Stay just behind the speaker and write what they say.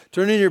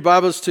Turn in your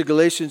Bibles to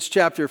Galatians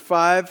chapter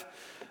 5.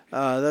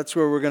 That's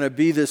where we're going to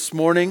be this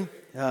morning.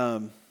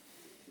 I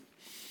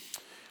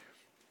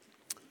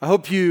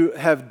hope you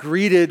have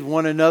greeted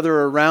one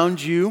another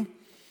around you.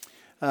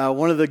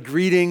 One of the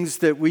greetings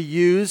that we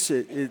use,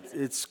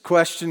 it's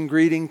question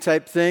greeting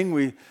type thing.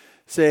 We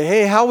say,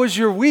 hey, how was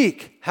your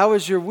week? How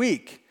was your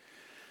week?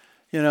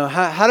 You know,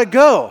 how'd it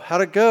go?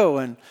 How'd it go?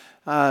 And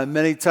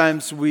many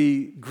times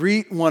we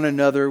greet one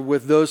another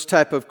with those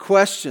type of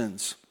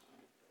questions.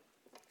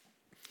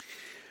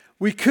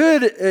 We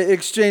could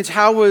exchange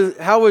how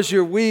was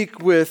your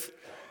week with,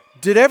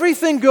 did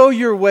everything go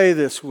your way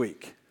this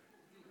week?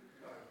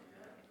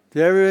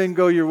 Did everything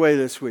go your way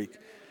this week?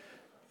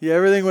 Yeah,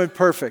 everything went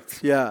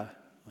perfect, yeah.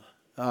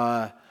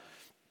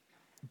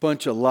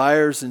 Bunch of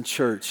liars in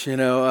church, you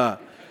know.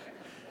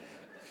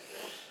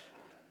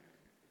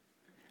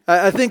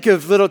 I think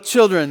of little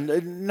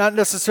children, not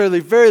necessarily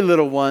very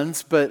little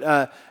ones,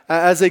 but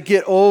as they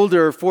get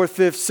older, 4th,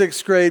 5th,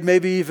 6th grade,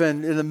 maybe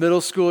even in the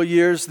middle school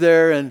years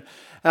there, and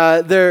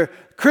their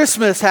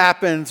Christmas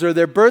happens or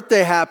their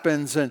birthday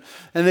happens, and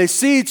they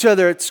see each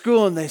other at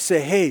school and they say,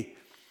 hey,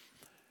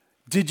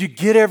 did you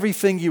get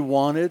everything you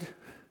wanted?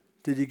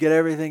 Did you get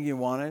everything you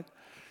wanted?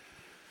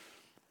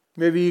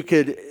 Maybe you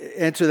could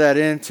enter that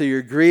into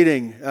your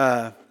greeting.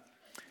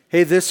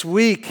 Hey, this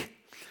week,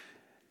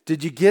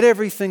 did you get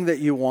everything that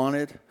you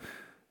wanted?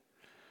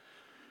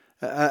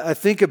 I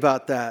think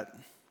about that.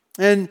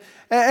 And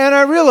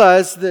I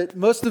realize that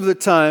most of the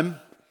time,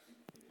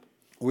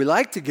 we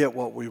like to get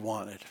what we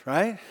wanted,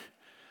 right?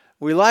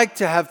 We like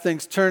to have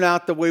things turn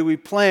out the way we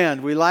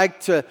planned. We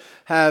like to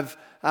have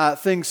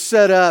things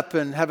set up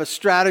and have a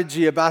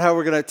strategy about how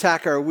we're going to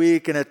attack our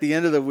week. And at the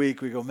end of the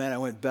week, we go, man,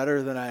 it went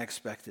better than I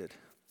expected.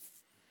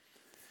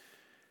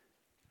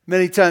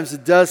 Many times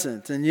it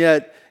doesn't. And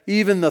yet,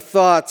 even the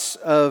thoughts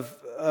of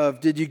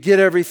did you get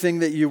everything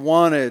that you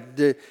wanted?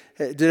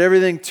 Did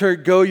everything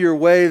go your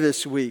way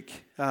this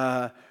week?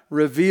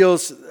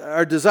 Reveals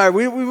our desire.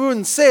 We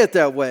wouldn't say it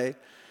that way,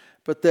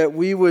 but that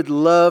we would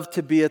love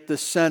to be at the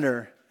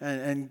center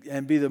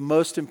and be the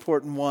most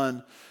important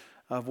one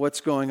of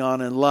what's going on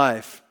in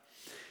life.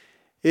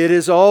 It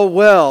is all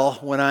well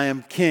when I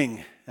am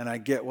king and I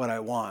get what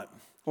I want.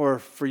 Or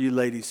for you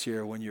ladies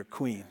here, when you're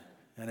queen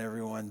and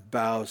everyone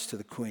bows to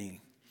the queen.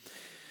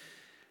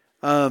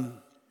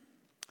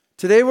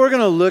 Today we're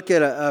going to look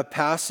at a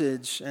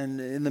passage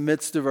and in the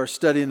midst of our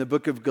study in the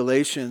book of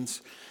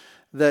Galatians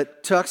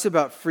that talks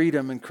about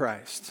freedom in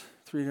Christ.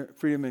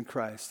 Freedom in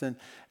Christ. And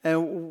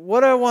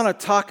what I want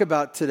to talk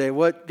about today,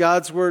 what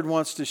God's Word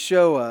wants to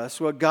show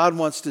us, what God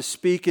wants to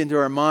speak into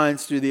our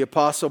minds through the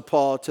Apostle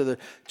Paul to the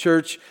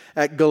church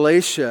at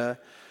Galatia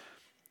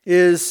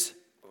is,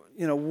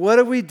 what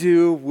do we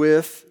do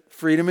with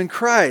freedom in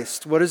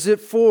Christ? What is it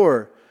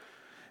for?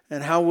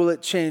 And how will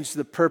it change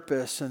the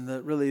purpose and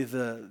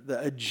the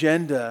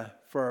agenda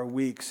for our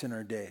weeks and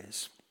our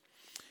days?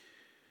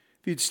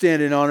 If you'd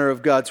stand in honor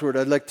of God's Word,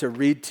 I'd like to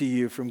read to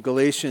you from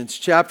Galatians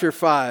chapter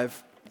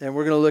 5, and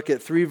we're going to look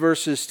at 3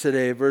 verses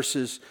today,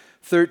 verses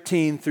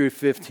 13 through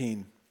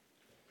 15.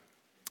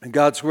 And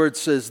God's Word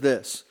says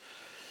this,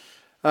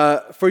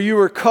 for you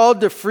were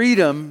called to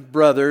freedom,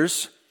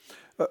 brothers,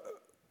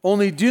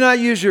 only do not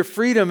use your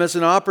freedom as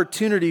an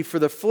opportunity for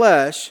the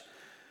flesh,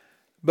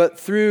 but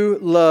through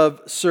love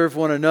serve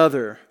one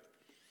another.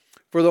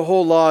 For the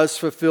whole law is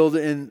fulfilled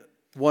in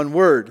one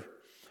word.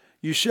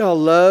 You shall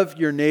love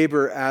your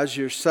neighbor as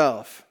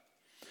yourself.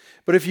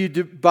 But if you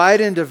bite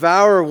and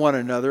devour one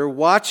another,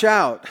 watch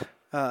out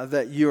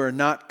that you are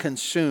not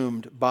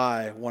consumed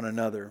by one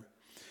another.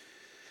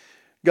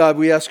 God,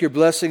 we ask your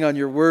blessing on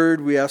your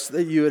word. We ask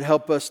that you would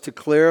help us to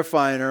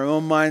clarify in our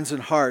own minds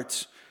and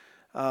hearts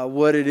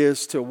what it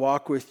is to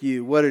walk with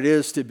you, what it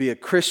is to be a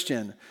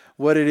Christian,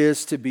 what it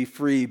is to be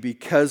free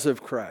because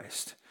of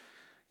Christ.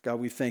 God,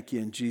 we thank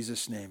you in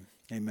Jesus' name.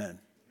 Amen.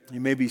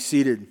 You may be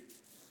seated.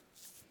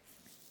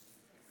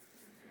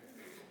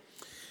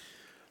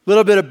 A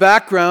little bit of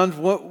background.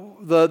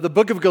 The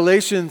book of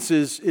Galatians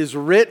is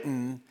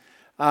written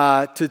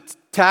to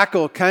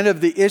tackle kind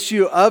of the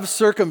issue of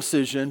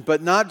circumcision,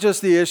 but not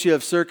just the issue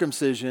of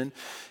circumcision.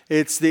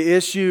 It's the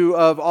issue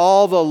of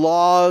all the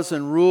laws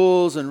and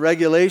rules and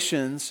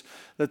regulations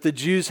that the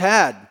Jews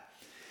had.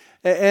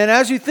 And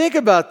as you think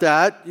about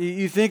that,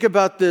 you think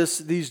about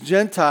these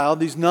Gentiles,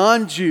 these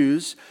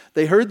non-Jews.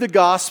 They heard the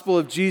gospel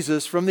of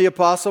Jesus from the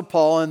Apostle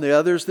Paul and the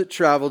others that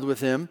traveled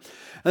with him.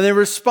 And they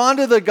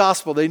responded to the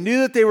gospel. They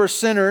knew that they were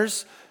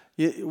sinners.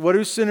 What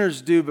do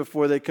sinners do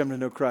before they come to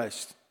know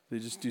Christ? They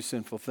just do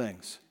sinful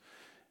things.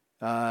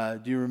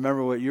 Do you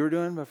remember what you were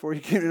doing before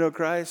you came to know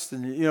Christ?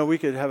 And, we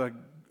could have a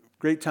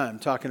great time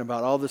talking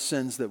about all the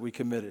sins that we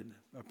committed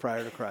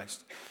prior to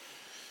Christ.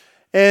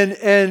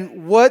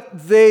 And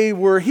what they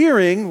were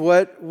hearing,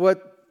 what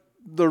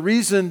the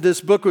reason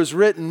this book was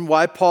written,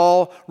 why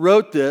Paul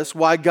wrote this,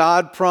 why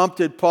God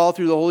prompted Paul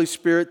through the Holy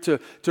Spirit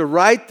to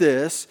write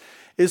this,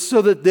 is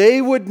so that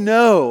they would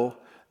know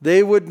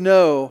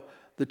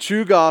the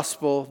true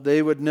gospel,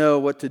 they would know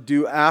what to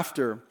do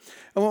after.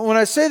 And when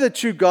I say the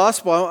true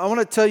gospel, I want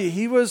to tell you,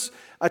 he was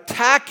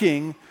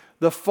attacking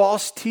the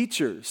false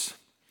teachers.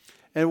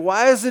 And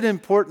why is it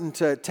important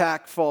to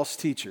attack false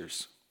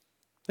teachers?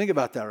 Think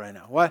about that right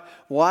now.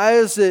 Why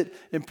is it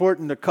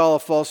important to call a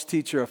false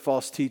teacher a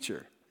false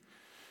teacher?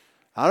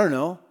 I don't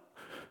know.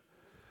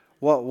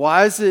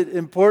 Why is it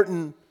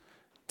important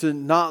to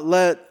not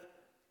let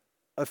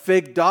a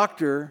fake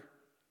doctor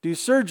do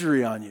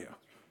surgery on you?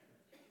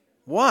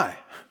 Why?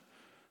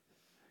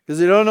 Because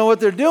they don't know what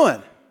they're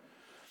doing.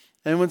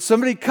 And when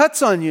somebody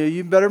cuts on you,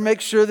 you better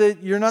make sure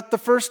that you're not the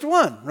first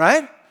one,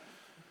 right?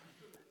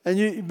 And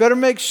you better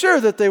make sure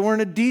that they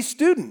weren't a D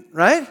student,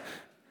 right?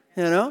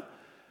 You know?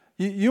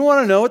 You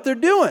want to know what they're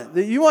doing.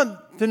 You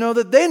want to know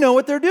that they know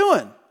what they're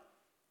doing.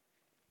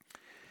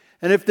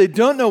 And if they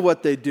don't know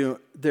what they're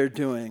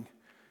doing,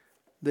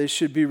 they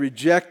should be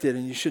rejected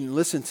and you shouldn't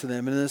listen to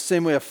them. And in the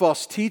same way, a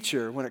false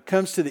teacher, when it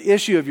comes to the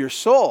issue of your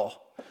soul,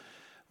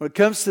 when it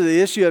comes to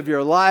the issue of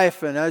your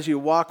life and as you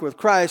walk with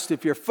Christ,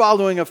 if you're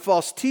following a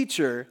false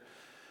teacher,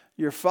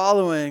 you're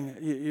following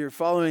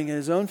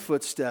his own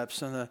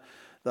footsteps on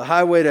the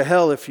highway to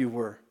hell, if you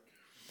were.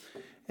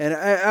 And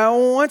I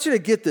want you to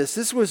get this.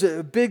 This was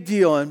a big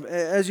deal. And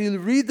as you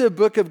read the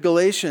book of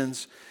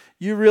Galatians,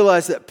 you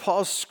realize that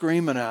Paul's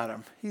screaming at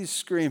him. He's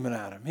screaming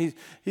at him.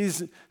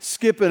 He's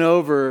skipping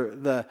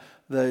over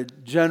the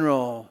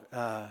general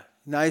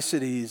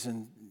niceties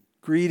and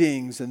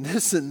greetings and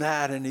this and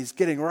that, and he's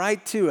getting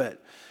right to it.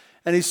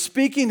 And he's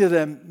speaking to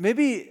them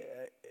maybe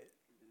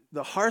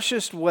the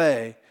harshest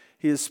way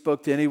he has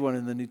spoke to anyone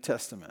in the New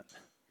Testament.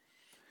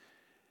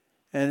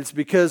 And it's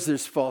because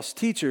there's false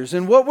teachers.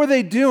 And what were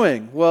they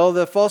doing? Well,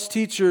 the false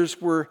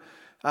teachers were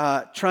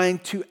trying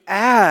to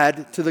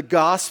add to the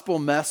gospel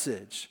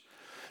message,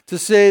 to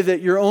say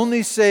that you're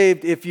only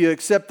saved if you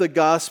accept the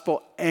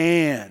gospel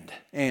and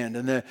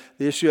the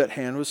issue at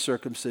hand was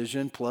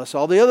circumcision plus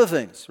all the other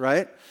things,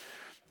 right?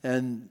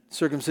 And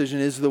circumcision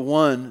is the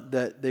one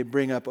that they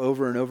bring up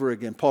over and over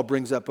again. Paul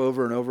brings up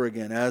over and over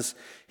again as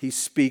he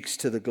speaks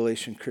to the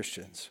Galatian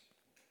Christians.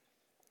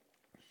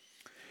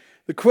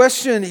 The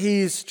question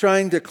he's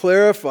trying to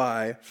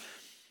clarify,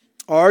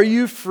 are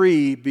you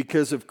free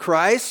because of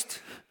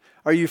Christ?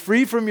 Are you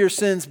free from your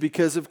sins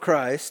because of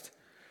Christ?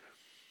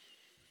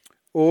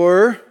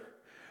 Or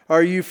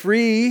are you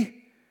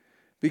free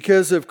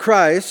because of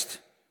Christ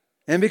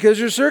and because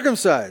you're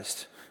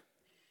circumcised?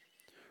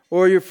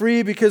 Or you're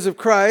free because of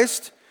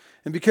Christ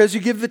and because you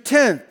give the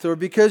tenth, or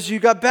because you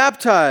got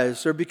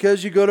baptized, or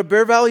because you go to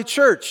Bear Valley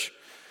Church.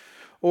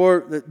 Or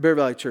Bear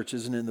Valley Church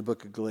isn't in the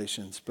book of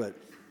Galatians, but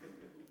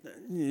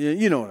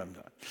you know what I'm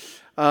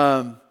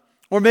talking.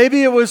 Or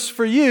maybe it was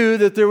for you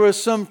that there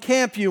was some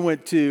camp you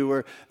went to,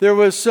 or there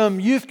was some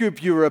youth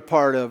group you were a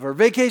part of, or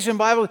Vacation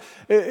Bible.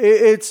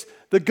 It's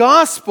the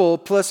gospel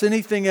plus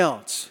anything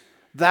else.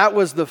 That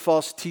was the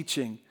false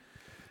teaching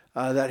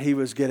that he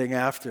was getting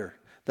after.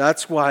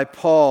 That's why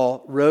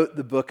Paul wrote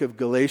the book of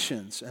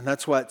Galatians, and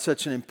that's why it's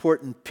such an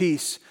important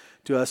piece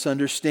to us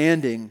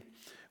understanding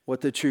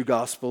what the true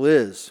gospel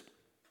is.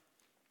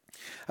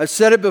 I've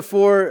said it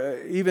before,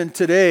 even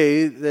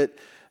today, that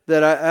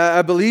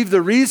I believe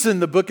the reason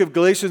the book of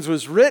Galatians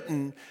was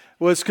written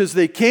was because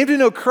they came to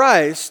know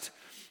Christ,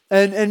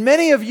 and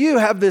many of you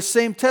have this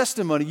same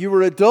testimony. You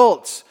were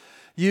adults.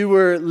 You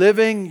were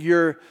living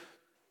your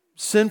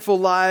sinful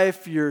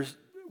life, your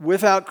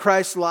without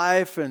Christ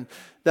life, and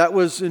that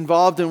was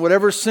involved in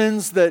whatever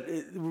sins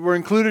that were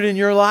included in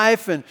your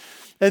life. And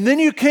then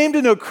you came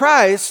to know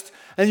Christ,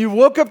 and you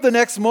woke up the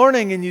next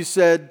morning and you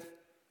said,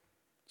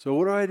 so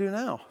what do I do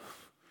now?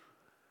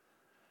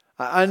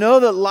 I know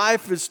that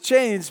life has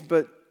changed,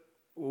 but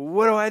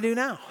what do I do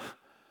now?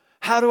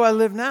 How do I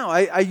live now?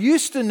 I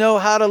used to know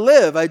how to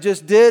live. I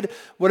just did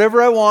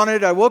whatever I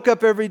wanted. I woke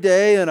up every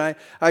day and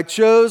I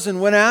chose and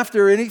went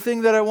after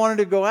anything that I wanted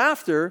to go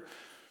after.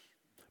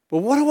 But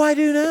what do I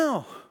do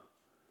now?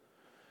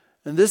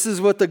 And this is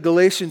what the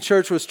Galatian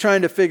church was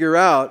trying to figure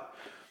out.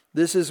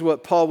 This is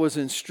what Paul was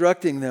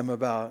instructing them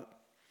about.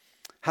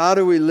 How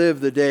do we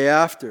live the day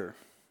after?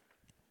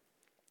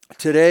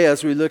 Today,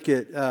 as we look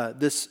at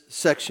this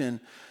section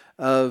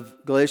of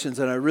Galatians,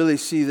 and I really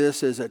see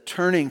this as a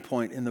turning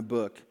point in the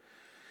book,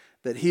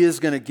 that he is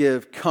going to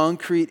give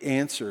concrete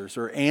answers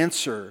or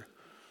answer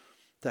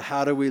to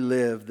how do we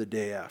live the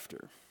day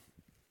after.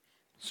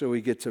 So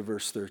we get to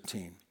verse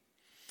 13.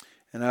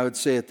 And I would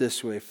say it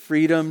this way: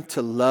 freedom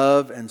to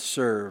love and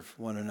serve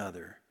one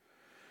another.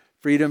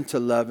 Freedom to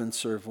love and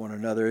serve one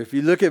another. If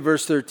you look at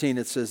verse 13,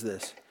 it says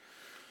this: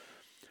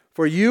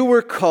 for you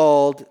were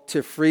called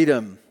to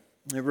freedom.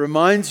 It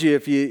reminds you,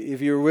 if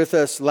you were with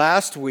us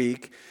last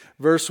week,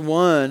 verse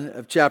 1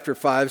 of chapter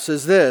 5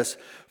 says this: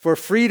 for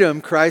freedom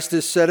Christ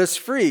has set us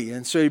free.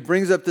 And so he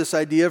brings up this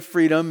idea of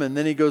freedom, and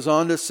then he goes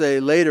on to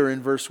say later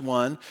in verse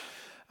 1,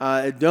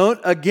 don't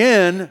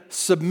again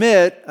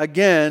submit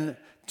again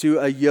to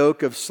a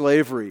yoke of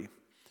slavery.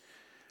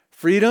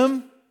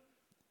 Freedom,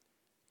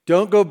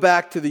 don't go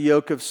back to the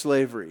yoke of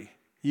slavery.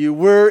 You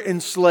were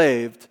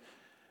enslaved,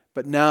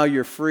 but now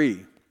you're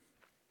free.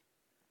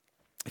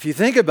 If you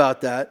think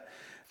about that,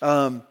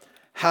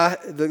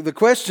 the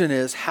question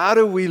is, how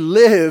do we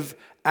live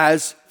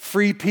as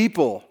free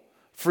people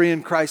free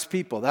in Christ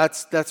people.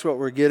 That's what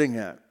we're getting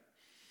at.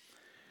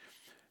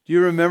 Do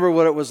you remember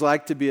what it was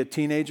like to be a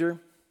teenager?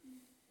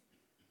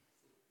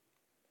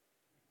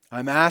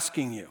 I'm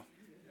asking you.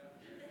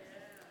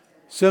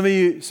 Some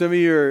of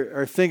you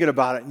are thinking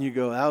about it and you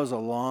go, that was a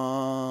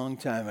long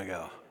time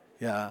ago.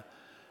 Yeah,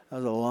 that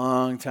was a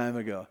long time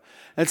ago.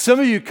 And some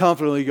of you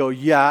confidently go,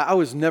 yeah, I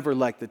was never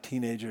like the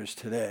teenagers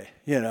today.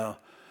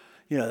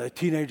 The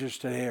teenagers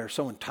today are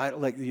so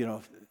entitled,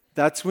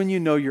 that's when you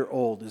know you're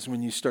old, is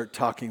when you start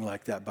talking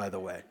like that, by the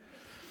way.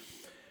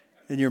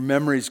 And your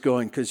memory's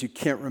going because you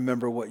can't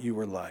remember what you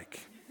were like.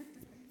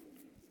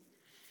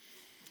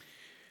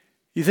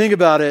 You think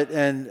about it,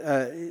 and,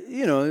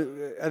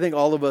 I think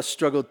all of us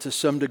struggled to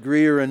some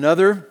degree or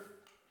another.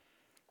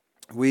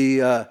 We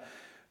were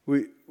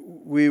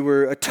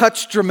a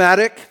touch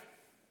dramatic,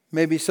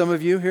 maybe some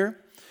of you here,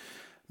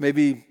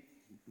 maybe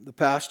the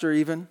pastor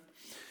even.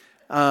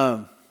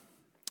 Your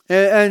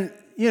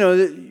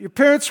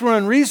parents were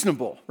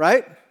unreasonable,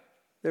 right?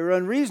 They were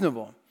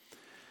unreasonable.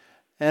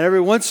 And every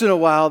once in a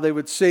while, they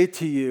would say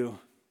to you,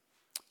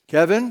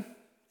 Kevin,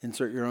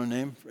 insert your own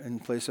name in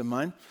place of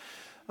mine,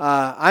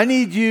 I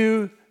need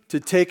you to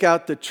take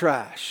out the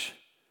trash.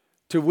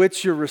 To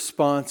which your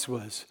response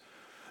was,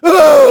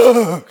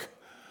 ugh!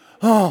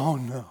 Oh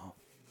no.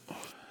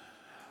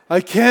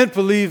 I can't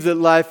believe that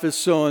life is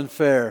so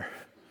unfair.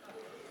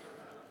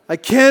 I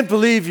can't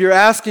believe you're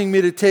asking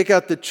me to take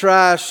out the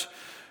trash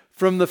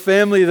from the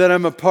family that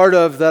I'm a part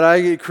of, that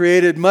I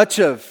created much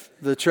of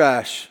the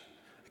trash.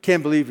 I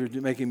can't believe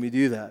you're making me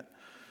do that.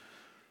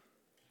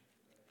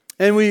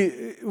 And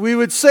we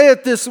would say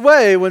it this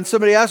way when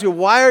somebody asks you,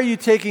 why are you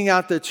taking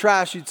out the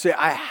trash? You'd say,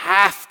 I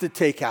have to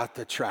take out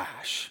the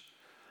trash.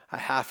 I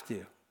have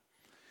to.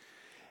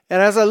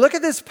 And as I look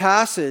at this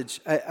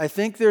passage, I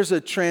think there's a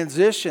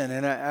transition,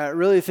 and I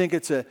really think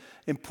it's an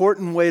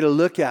important way to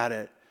look at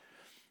it,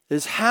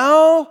 is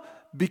how,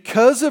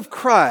 because of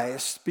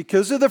Christ,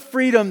 because of the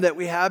freedom that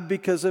we have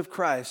because of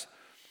Christ,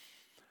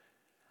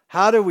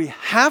 how do we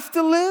have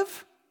to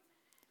live,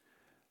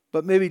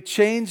 but maybe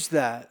change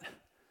that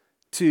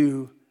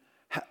to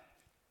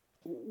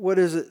what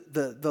is it,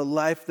 the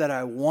life that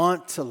I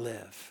want to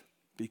live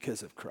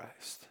because of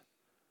Christ.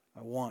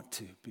 I want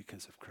to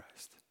because of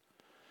Christ.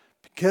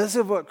 Because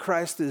of what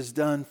Christ has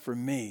done for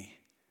me,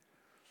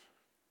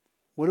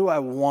 what do I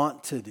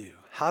want to do?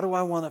 How do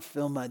I want to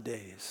fill my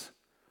days?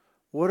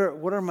 What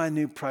are my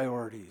new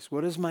priorities?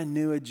 What is my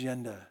new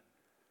agenda?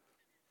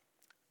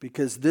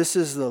 Because this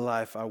is the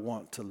life I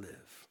want to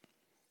live.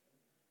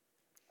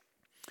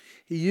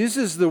 He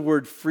uses the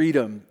word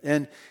freedom.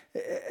 And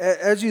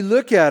as you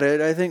look at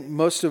it, I think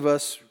most of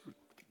us,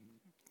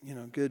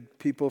 good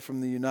people from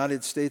the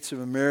United States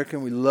of America,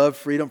 we love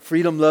freedom,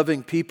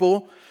 freedom-loving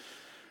people.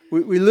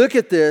 We look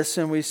at this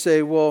and we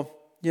say, well,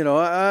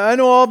 I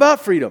know all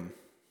about freedom.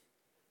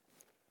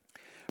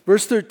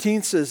 Verse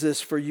 13 says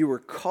this, for you were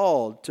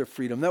called to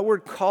freedom. That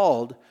word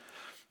called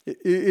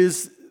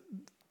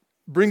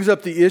brings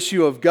up the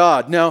issue of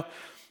God. Now,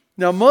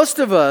 most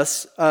of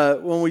us,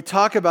 when we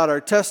talk about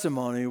our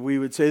testimony, we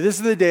would say, this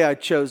is the day I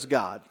chose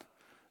God.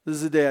 This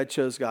is the day I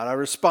chose God. I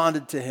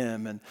responded to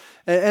Him.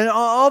 And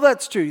all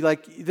that's true.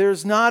 Like,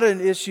 there's not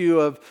an issue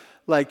of,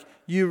 like,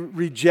 you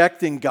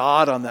rejecting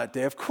God on that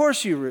day. Of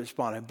course you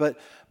responded.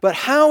 But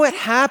how it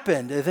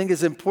happened, I think,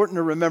 is important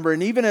to remember.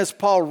 And even as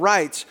Paul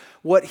writes,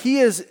 what he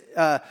is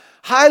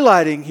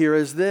highlighting here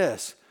is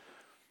this,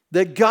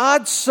 that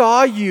God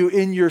saw you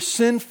in your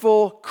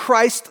sinful,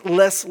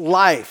 Christless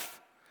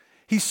life.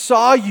 He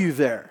saw you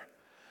there.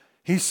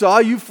 He saw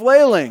you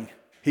flailing.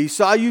 He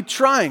saw you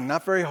trying.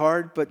 Not very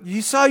hard, but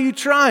He saw you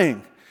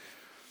trying.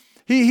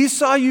 He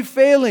saw you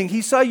failing.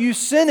 He saw you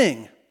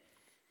sinning.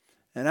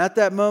 And at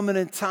that moment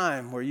in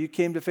time where you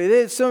came to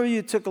faith, some of you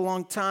it took a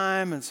long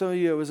time, and some of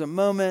you it was a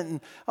moment, and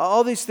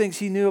all these things,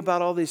 He knew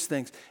about all these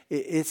things.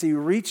 He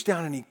reached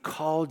down and He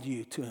called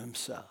you to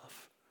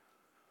Himself.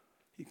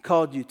 He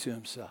called you to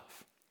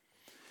Himself.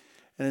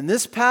 And in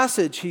this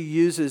passage He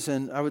uses,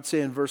 and I would say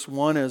in verse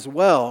 1 as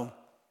well,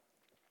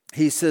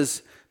 He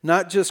says,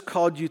 not just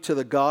called you to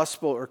the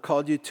gospel or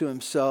called you to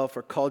Himself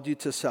or called you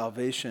to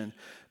salvation,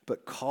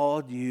 but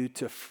called you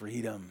to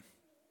freedom.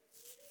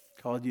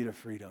 Called you to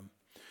freedom.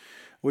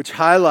 Which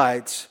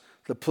highlights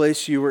the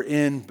place you were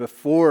in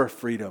before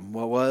freedom.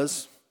 What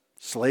was?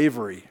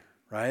 Slavery,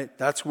 right?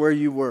 That's where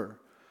you were.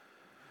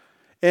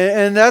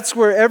 And that's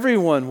where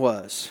everyone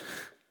was,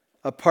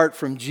 apart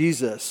from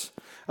Jesus.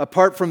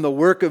 Apart from the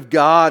work of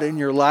God in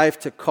your life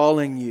to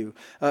calling you.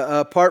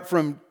 Apart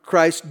from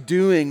Christ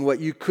doing what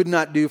you could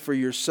not do for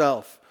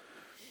yourself.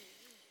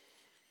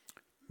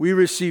 We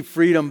receive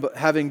freedom, but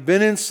having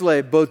been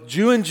enslaved, both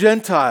Jew and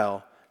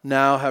Gentile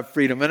now have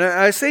freedom. And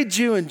I say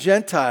Jew and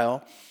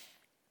Gentile.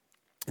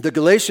 The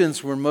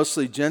Galatians were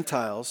mostly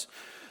Gentiles,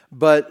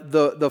 but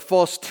the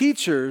false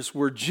teachers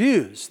were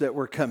Jews that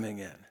were coming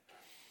in.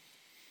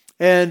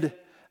 And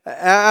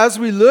as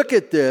we look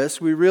at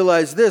this, we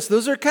realize this.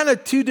 Those are kind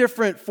of two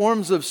different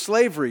forms of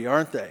slavery,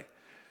 aren't they?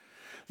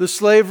 The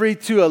slavery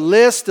to a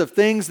list of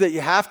things that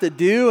you have to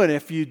do, and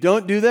if you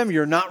don't do them,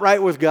 you're not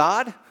right with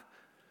God.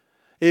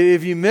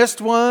 If you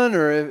missed one,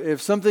 or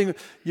if something,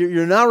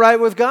 you're not right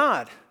with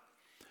God.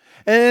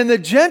 And the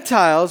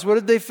Gentiles, what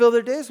did they fill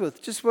their days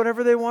with? Just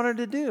whatever they wanted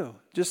to do,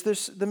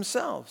 just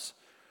themselves.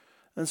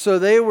 And so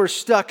they were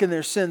stuck in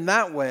their sin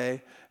that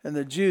way, and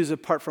the Jews,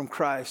 apart from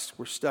Christ,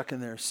 were stuck in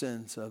their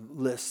sins of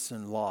lists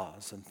and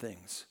laws and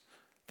things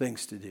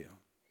to do.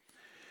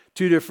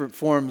 Two different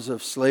forms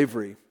of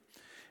slavery.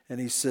 And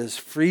he says,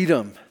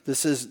 freedom.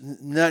 This is,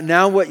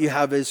 now what you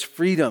have is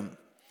freedom.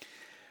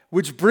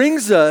 Which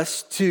brings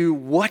us to,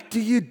 what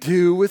do you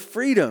do with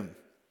freedom?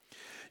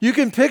 You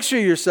can picture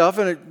yourself,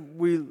 and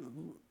we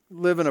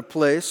live in a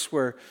place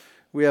where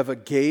we have a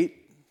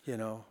gate,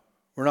 we're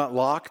not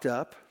locked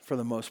up for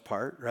the most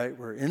part, right?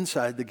 We're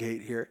inside the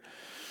gate here.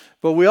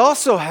 But we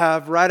also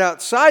have, right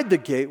outside the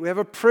gate, we have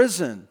a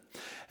prison.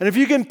 And if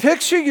you can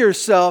picture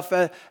yourself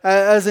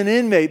as an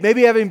inmate,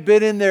 maybe having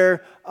been in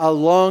there a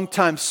long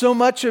time, so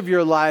much of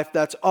your life,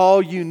 that's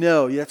all you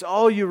know, that's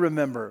all you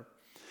remember.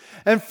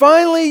 And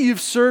finally, you've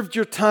served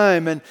your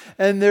time, and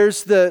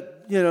there's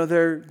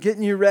they're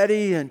getting you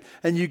ready, and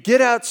you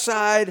get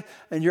outside,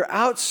 and you're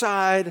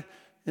outside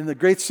in the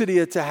great city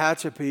of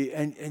Tehachapi,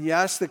 and you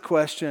ask the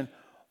question,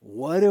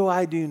 what do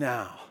I do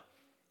now?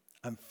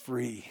 I'm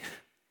free.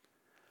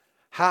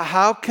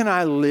 How can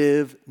I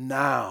live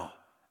now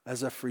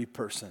as a free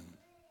person?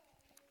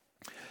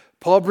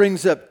 Paul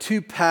brings up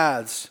two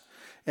paths,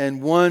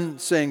 and one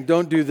saying,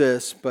 don't do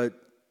this, but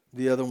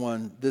the other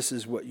one, this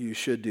is what you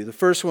should do. The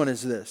first one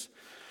is this.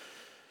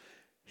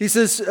 He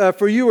says,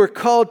 for you are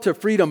called to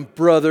freedom,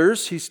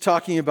 brothers. He's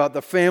talking about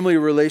the family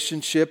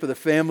relationship of the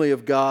family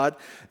of God.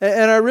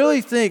 And I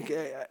really think,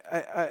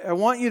 I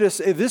want you to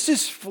say, this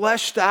is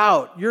fleshed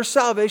out. Your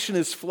salvation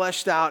is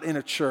fleshed out in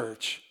a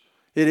church.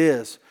 It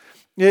is.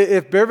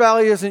 If Bear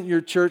Valley isn't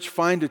your church,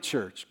 find a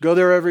church. Go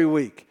there every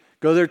week.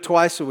 Go there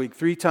twice a week,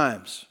 3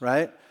 times,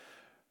 right?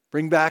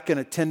 Bring back an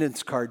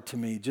attendance card to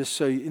me, just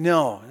so you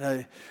know.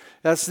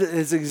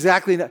 It's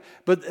exactly not.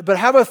 But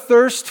have a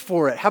thirst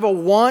for it. Have a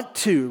want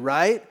to,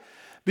 right?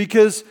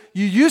 Because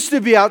you used to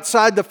be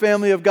outside the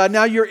family of God.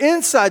 Now you're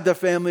inside the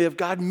family of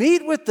God.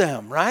 Meet with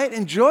them, right?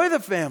 Enjoy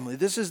the family.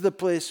 This is the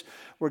place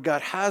where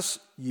God has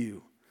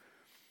you.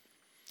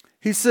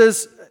 He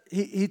says,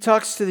 he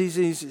talks to these,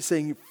 he's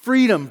saying,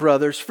 freedom,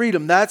 brothers,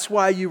 freedom. That's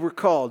why you were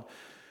called.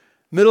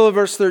 Middle of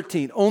verse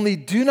 13. Only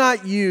do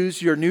not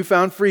use your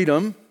newfound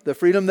freedom, the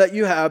freedom that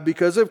you have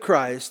because of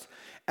Christ,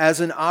 as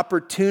an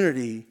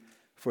opportunity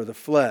for the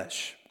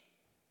flesh.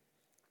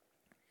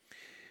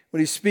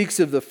 When he speaks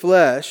of the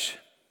flesh,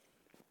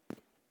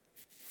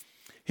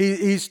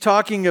 he's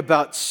talking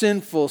about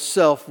sinful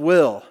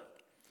self-will.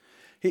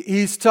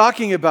 He's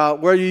talking about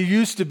where you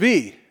used to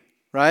be,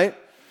 right?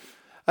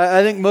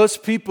 I think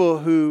most people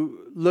who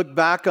look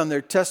back on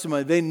their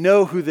testimony, they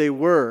know who they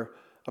were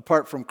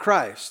apart from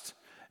Christ.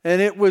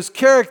 And it was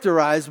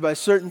characterized by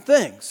certain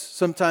things.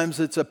 Sometimes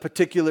it's a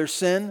particular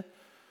sin.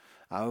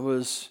 I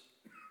was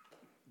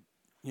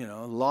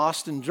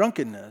lost in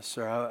drunkenness,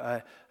 or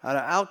I had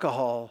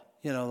alcohol,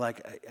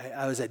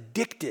 I was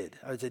addicted.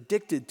 I was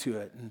addicted to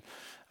it.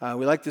 And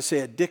we like to say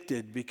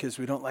addicted because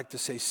we don't like to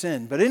say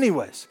sin. But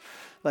anyways,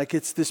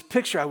 it's this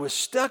picture. I was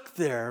stuck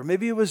there.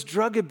 Maybe it was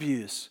drug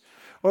abuse.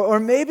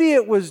 Or maybe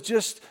it was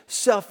just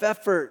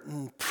self-effort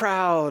and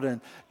proud,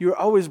 and you were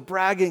always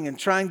bragging and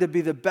trying to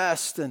be the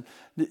best, and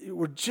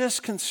were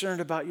just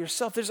concerned about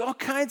yourself. There's all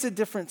kinds of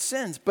different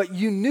sins, but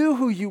you knew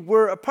who you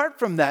were apart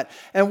from that.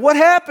 And what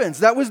happens?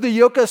 That was the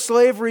yoke of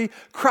slavery.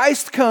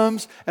 Christ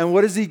comes, and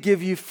what does he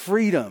give you?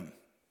 Freedom.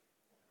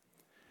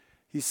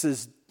 He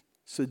says,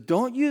 so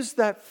don't use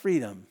that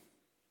freedom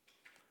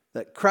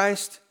that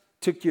Christ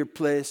took your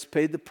place,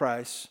 paid the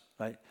price,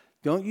 right?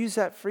 Don't use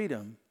that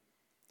freedom.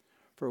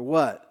 For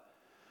what?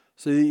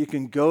 So that you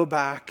can go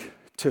back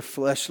to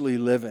fleshly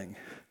living.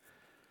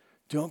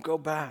 Don't go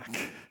back.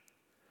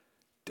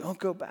 Don't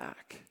go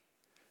back.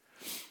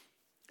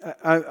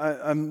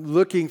 I'm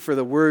looking for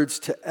the words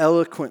to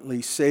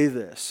eloquently say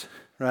this,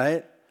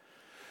 right?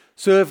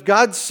 So if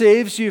God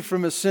saves you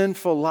from a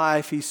sinful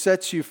life, he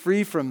sets you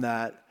free from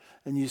that,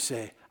 and you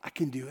say, I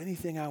can do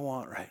anything I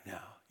want right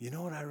now. You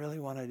know what I really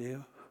want to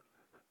do?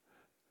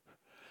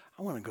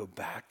 I want to go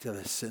back to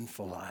the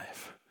sinful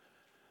life.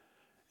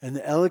 And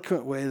the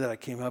eloquent way that I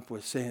came up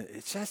with saying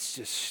that's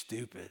just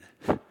stupid.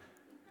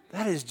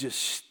 That is just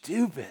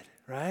stupid,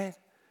 right?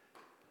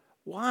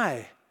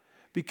 Why?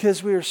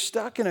 Because we are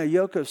stuck in a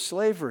yoke of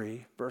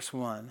slavery, verse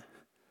 1.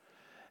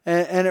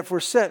 And if we're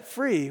set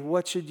free,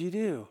 what should you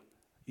do?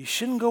 You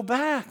shouldn't go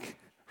back,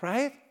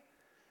 right?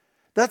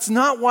 That's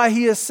not why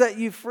he has set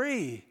you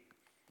free,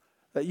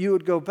 that you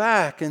would go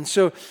back. And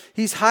so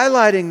he's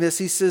highlighting this.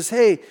 He says,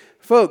 hey,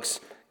 folks,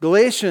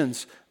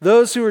 Galatians,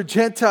 those who are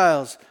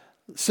Gentiles,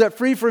 set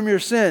free from your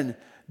sin.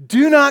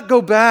 Do not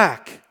go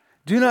back.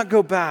 Do not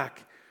go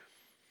back.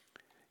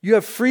 You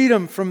have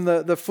freedom from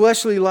the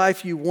fleshly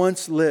life you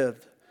once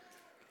lived.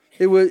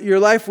 Your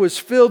life was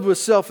filled with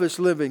selfish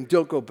living.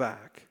 Don't go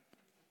back.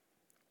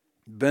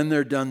 Been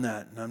there, done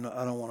that, and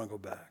I don't want to go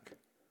back.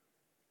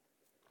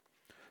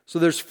 So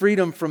there's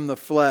freedom from the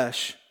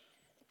flesh.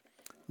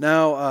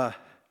 Now,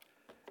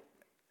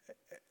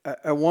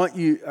 I want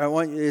you,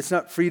 it's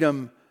not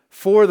freedom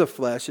for the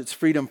flesh, it's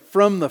freedom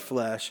from the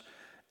flesh.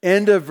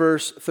 End of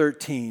verse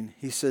 13,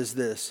 he says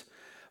this,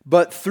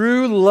 but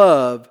through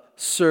love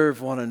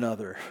serve one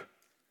another.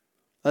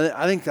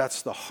 I think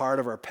that's the heart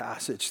of our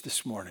passage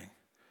this morning.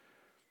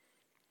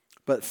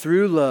 But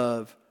through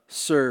love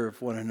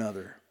serve one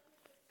another.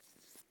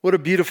 What a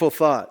beautiful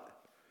thought.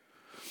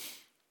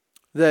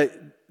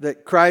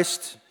 That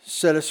Christ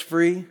set us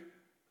free.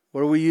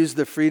 What do we use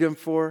the freedom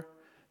for?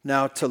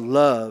 Now to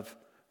love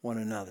one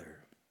another.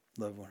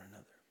 Love one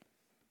another.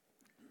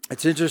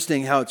 It's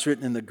interesting how it's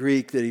written in the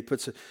Greek that he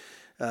puts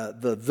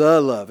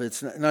the love.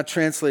 It's not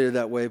translated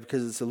that way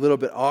because it's a little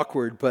bit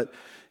awkward, but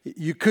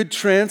you could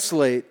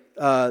translate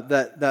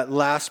that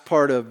last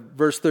part of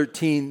verse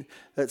 13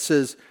 that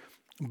says,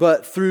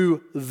 but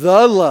through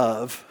the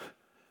love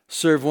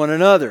serve one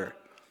another.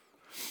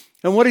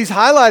 And what he's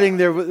highlighting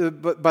there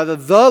by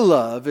the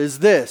love is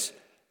this,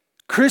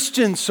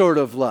 Christian sort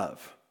of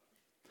love.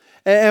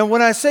 And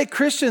when I say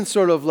Christian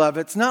sort of love,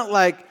 it's not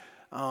like,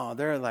 oh,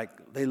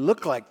 they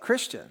look like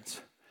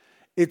Christians.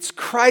 It's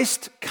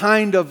Christ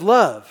kind of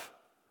love.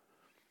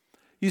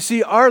 You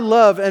see, our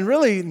love, and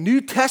really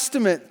New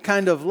Testament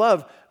kind of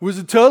love, was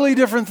a totally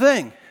different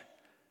thing.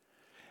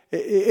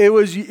 It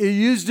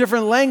used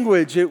different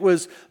language. It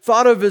was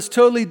thought of as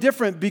totally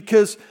different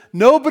because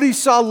nobody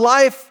saw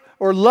life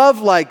or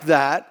love like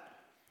that.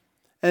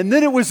 And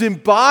then it was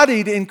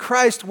embodied in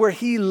Christ where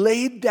he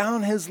laid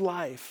down his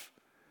life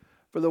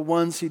for the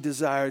ones he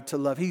desired to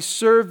love. He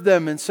served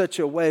them in such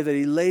a way that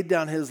he laid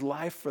down his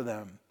life for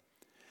them.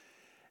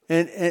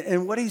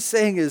 And what he's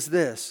saying is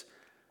this,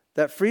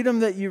 that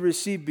freedom that you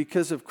received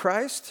because of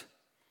Christ,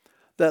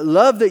 that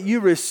love that you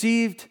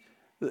received,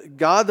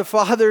 God the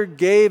Father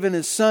gave in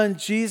his Son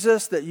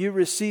Jesus, that you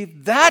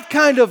received, that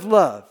kind of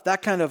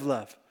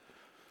love.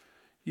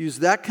 Use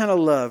that kind of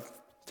love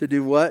to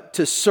do what?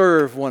 To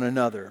serve one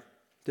another.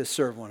 To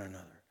serve one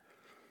another.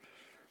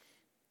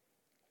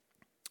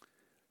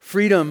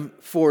 Freedom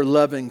for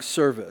loving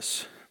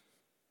service.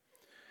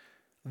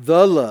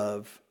 The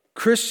love,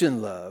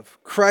 Christian love,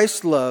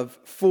 Christ's love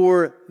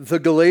for the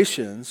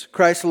Galatians,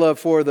 Christ's love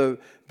for the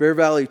Bear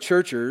Valley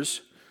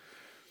churchers.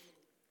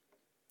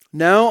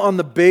 Now on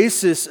the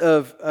basis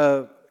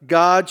of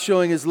God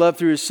showing his love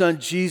through his Son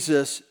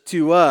Jesus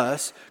to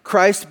us,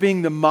 Christ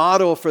being the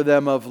model for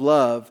them of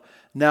love,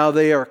 now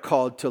they are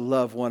called to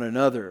love one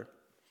another.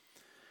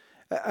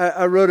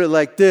 I wrote it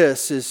like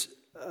this,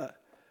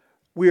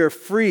 we are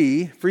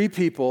free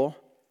people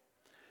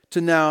to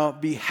now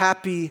be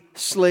happy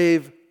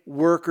slave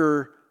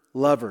worker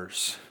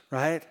lovers,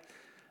 right?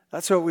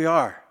 That's what we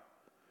are.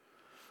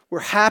 We're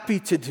happy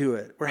to do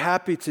it.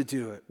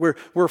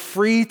 We're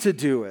free to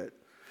do it.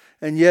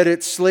 And yet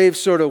it's slave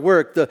sort of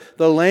work.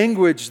 The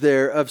language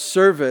there of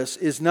service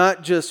is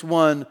not just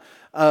one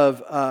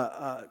of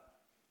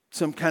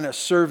some kind of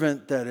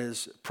servant that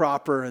is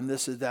proper and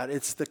this is that.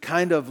 It's the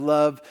kind of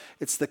love,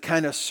 it's the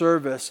kind of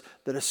service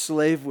that a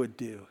slave would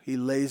do. He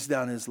lays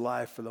down his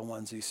life for the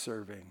ones he's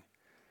serving.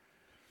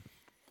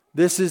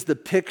 This is the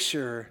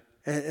picture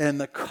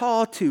and the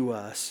call to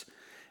us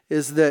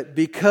is that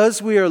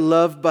because we are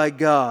loved by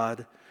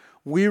God,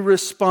 we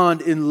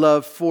respond in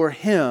love for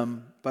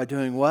him by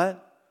doing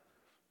what?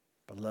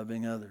 By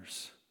loving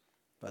others.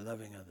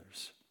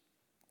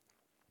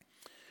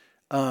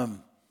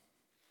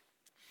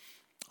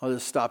 I'll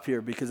just stop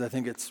here because I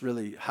think it's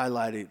really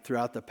highlighted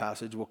throughout the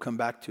passage. We'll come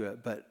back to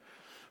it. But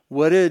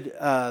what did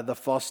the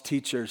false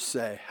teachers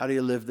say? How do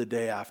you live the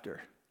day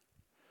after?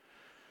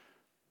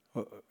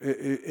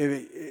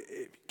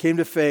 It came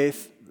to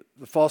faith.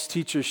 The false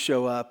teachers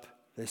show up.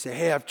 They say,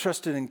 hey, I've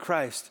trusted in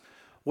Christ.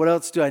 What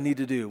else do I need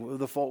to do?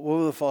 What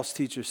will the false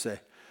teachers say?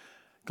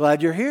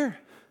 Glad you're here.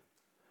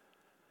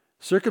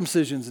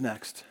 Circumcision's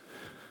next.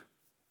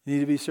 You need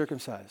to be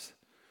circumcised.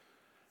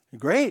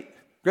 Great.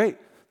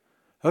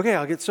 Okay,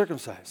 I'll get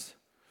circumcised.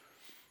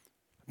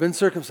 I've been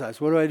circumcised.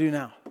 What do I do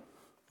now?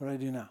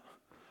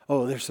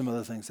 Oh, there's some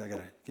other things I got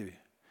to give you.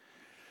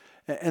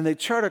 And they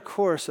chart a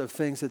course of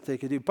things that they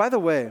could do. By the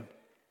way,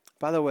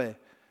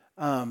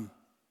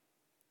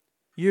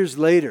 years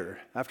later,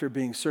 after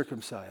being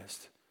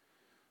circumcised,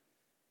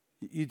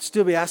 you'd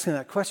still be asking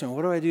that question,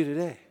 what do I do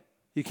today?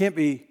 You can't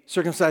be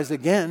circumcised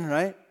again,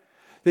 right?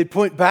 They'd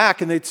point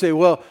back and they'd say,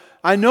 well,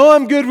 I know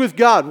I'm good with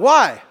God.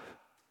 Why?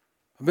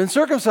 I've been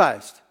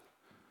circumcised.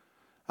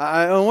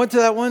 I went to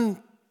that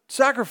one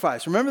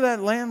sacrifice. Remember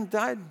that lamb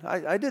died?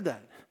 I did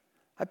that.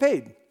 I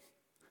paid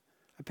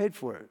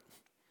for it.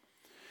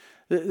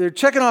 They're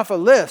checking off a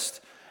list.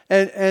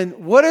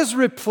 And what is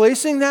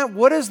replacing that?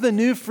 What is the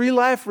new free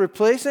life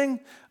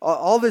replacing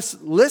all this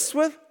list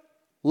with?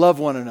 Love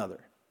one another.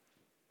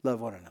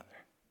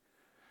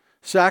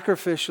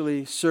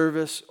 Sacrificially,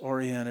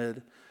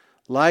 service-oriented,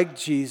 like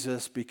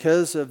Jesus,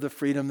 because of the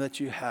freedom that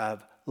you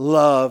have,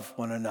 love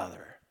one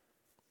another.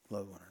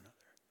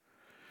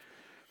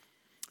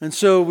 And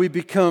so we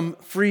become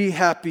free,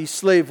 happy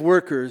slave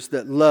workers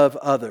that love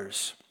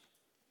others.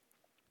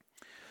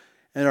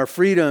 And our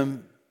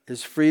freedom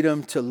is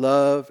freedom to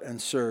love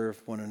and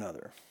serve one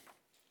another.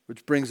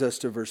 Which brings us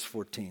to verse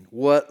 14.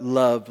 What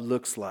love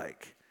looks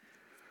like.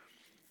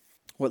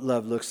 What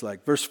love looks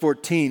like. Verse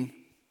 14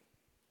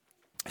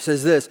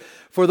 says this,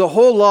 "For the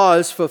whole law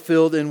is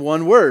fulfilled in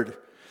one word.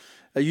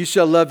 You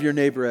shall love your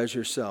neighbor as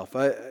yourself."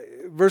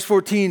 Verse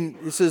 14,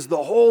 it says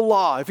the whole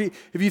law. If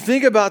you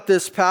think about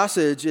this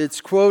passage, it's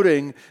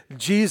quoting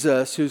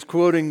Jesus, who's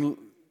quoting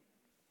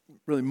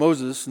really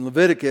Moses and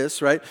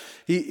Leviticus, right?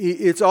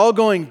 It's all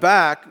going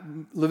back,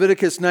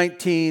 Leviticus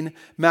 19,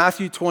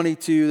 Matthew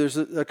 22. There's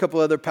a couple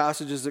other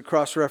passages that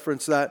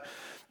cross-reference that.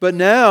 But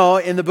now,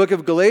 in the book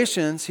of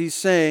Galatians, he's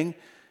saying,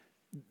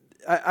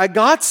 I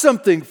got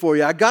something for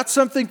you. I got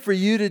something for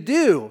you to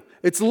do.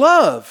 It's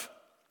love.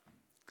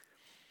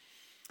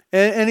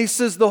 And he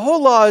says the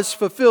whole law is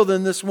fulfilled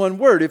in this one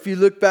word. If you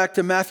look back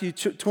to Matthew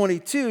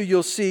 22,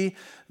 you'll see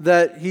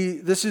that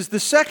this is the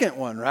second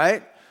one,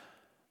 right?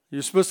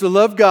 You're supposed to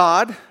love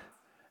God.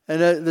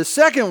 And the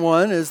second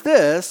one is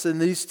this, and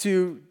these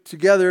two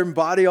together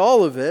embody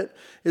all of it,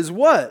 is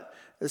what?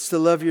 It's to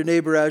love your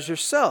neighbor as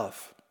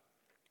yourself.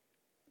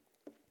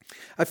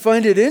 I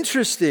find it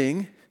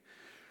interesting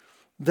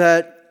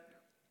that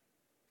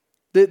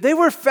they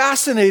were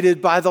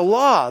fascinated by the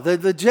law.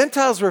 The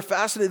Gentiles were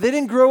fascinated. They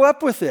didn't grow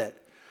up with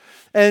it.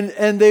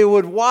 And they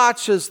would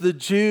watch as the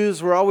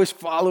Jews were always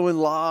following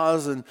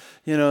laws and,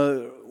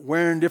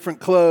 wearing different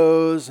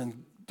clothes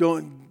and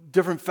doing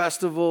different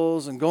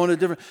festivals and going to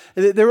different...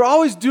 They were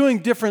always doing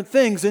different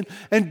things.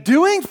 And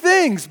doing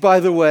things, by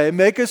the way,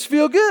 make us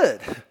feel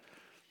good.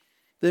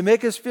 They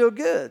make us feel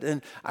good.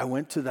 And I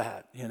went to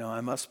that.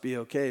 I must be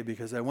okay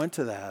because I went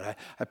to that.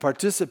 I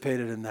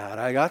participated in that.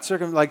 I got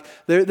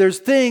there's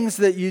things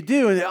that you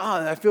do and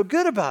I feel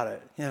good about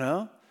it,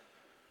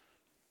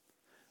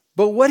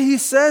 But what he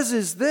says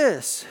is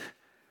this.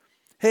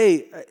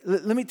 Hey,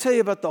 let me tell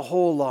you about the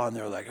whole law. And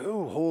they're like,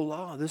 oh, whole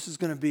law. This is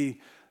going to be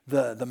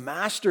the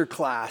master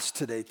class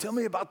today. Tell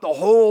me about the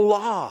whole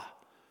law.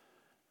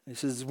 He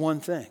says it's one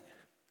thing.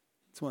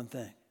 It's one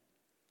thing.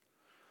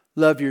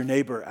 Love your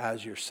neighbor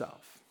as yourself.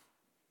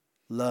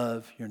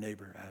 Love your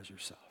neighbor as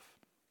yourself.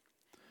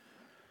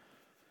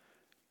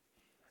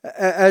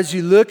 As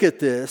you look at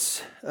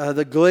this,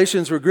 the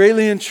Galatians were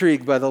greatly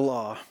intrigued by the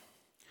law.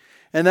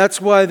 And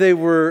that's why they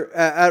were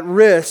at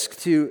risk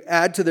to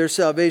add to their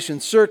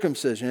salvation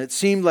circumcision. It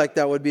seemed like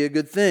that would be a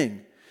good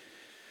thing.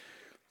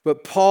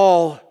 But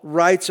Paul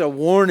writes a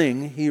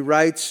warning. He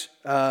writes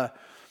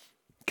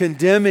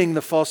condemning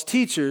the false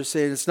teachers,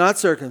 saying it's not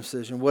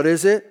circumcision. What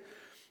is it?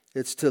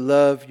 It's to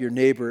love your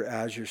neighbor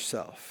as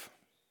yourself.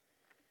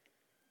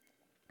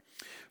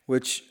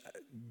 Which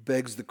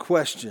begs the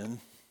question,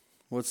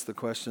 what's the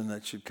question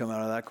that should come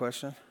out of that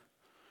question?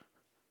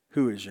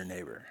 Who is your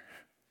neighbor?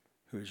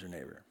 Who is your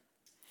neighbor?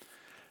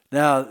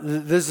 Now,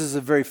 this is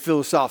a very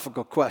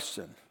philosophical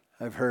question.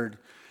 I've heard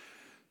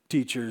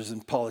teachers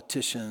and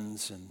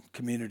politicians and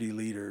community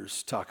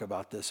leaders talk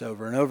about this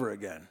over and over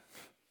again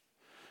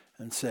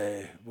and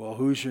say, well,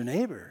 who's your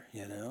neighbor?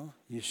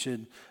 You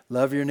should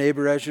love your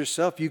neighbor as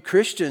yourself. You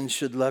Christians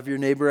should love your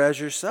neighbor as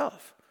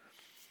yourself.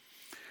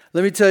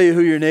 Let me tell you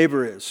who your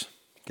neighbor is.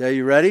 Okay,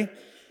 you ready?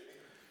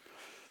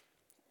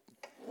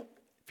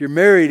 If you're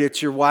married,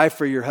 it's your wife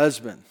or your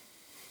husband.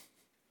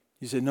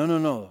 You say,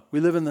 no. We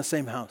live in the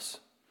same house.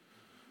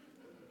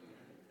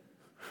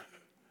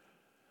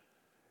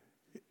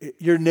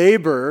 Your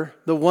neighbor,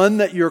 the one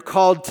that you're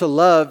called to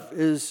love,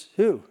 is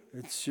who?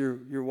 It's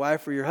your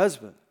wife or your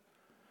husband.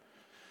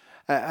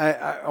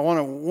 I want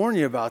to warn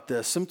you about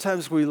this.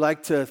 Sometimes we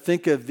like to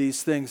think of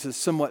these things as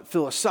somewhat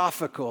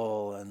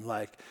philosophical and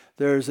like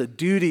there's a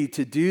duty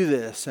to do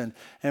this. And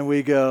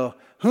we go,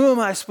 who am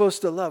I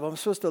supposed to love? I'm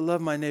supposed to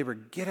love my neighbor.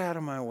 Get out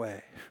of my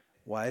way,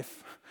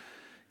 wife.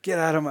 Get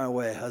out of my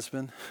way,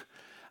 husband.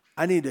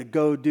 I need to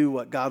go do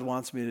what God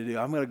wants me to do.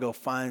 I'm going to go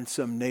find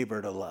some neighbor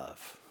to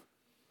love.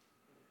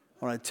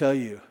 I want to tell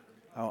you,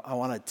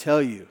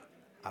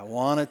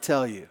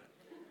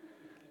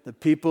 the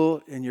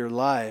people in your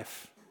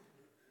life,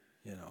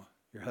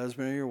 your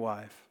husband or your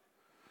wife,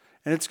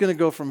 and it's going to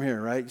go from here,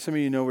 right? Some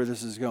of you know where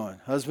this is going.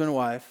 Husband,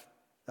 wife,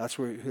 that's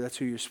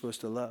who you're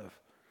supposed to love.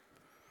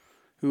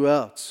 Who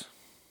else?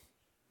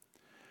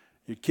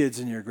 Your kids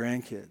and your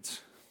grandkids.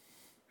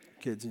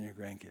 Kids and your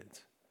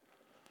grandkids.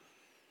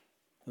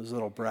 Those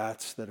little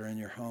brats that are in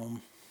your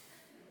home.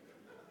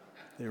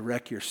 They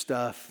wreck your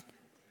stuff.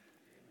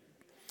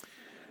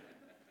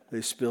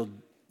 They spilled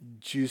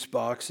juice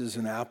boxes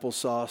and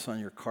applesauce on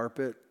your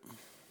carpet.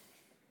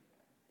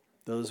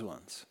 Those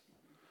ones.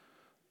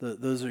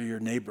 Those are your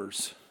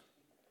neighbors.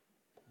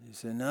 You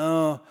say,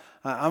 no,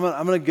 I'm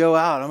going to go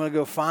out. I'm going to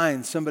go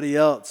find somebody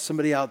else,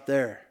 somebody out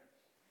there.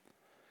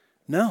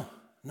 No.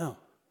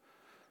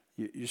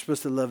 You're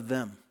supposed to love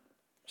them.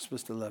 You're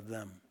supposed to love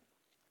them.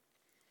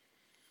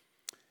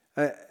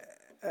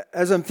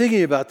 As I'm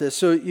thinking about this,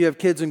 so you have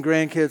kids and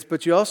grandkids,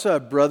 but you also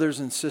have brothers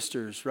and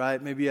sisters,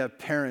 right? Maybe you have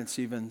parents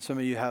even. Some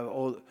of you have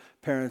old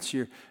parents.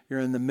 You're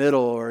in the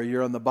middle or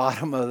you're on the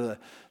bottom of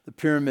the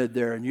pyramid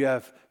there, and you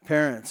have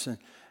parents.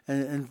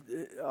 And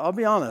I'll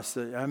be honest,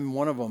 I'm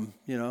one of them,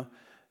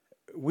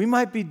 We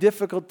might be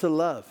difficult to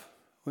love.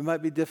 We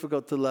might be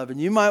difficult to love. And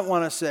you might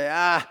want to say,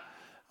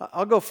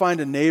 I'll go find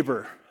a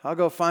neighbor. I'll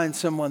go find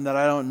someone that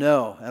I don't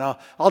know. And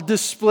I'll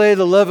display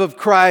the love of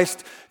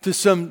Christ to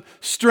some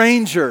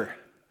stranger.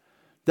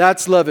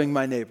 That's loving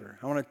my neighbor.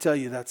 I want to tell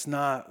you that's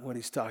not what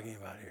he's talking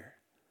about here.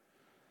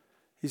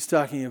 He's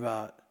talking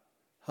about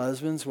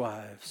husbands,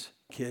 wives,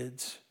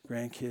 kids,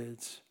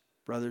 grandkids,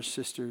 brothers,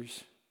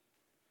 sisters,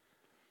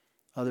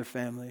 other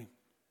family.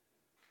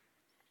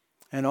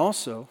 And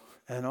also,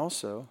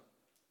 the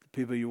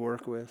people you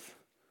work with.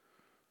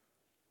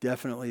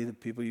 Definitely the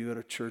people you go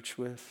to church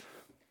with.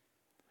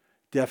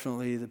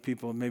 Definitely the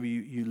people maybe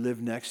you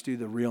live next to,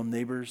 the real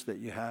neighbors that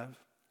you have.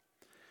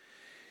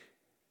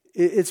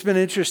 It's been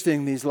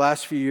interesting these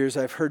last few years.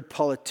 I've heard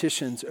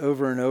politicians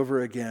over and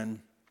over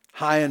again,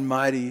 high and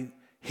mighty,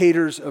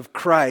 haters of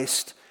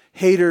Christ,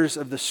 haters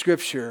of the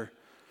Scripture,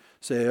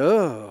 say,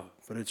 oh,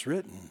 but it's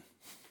written.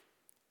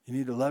 You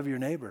need to love your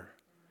neighbor.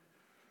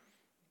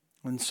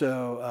 And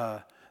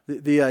so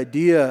the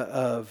idea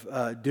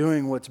of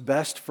doing what's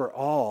best for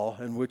all,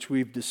 and which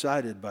we've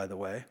decided, by the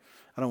way,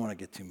 I don't want to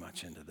get too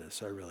much into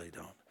this. I really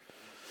don't.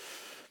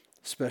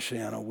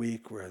 Especially on a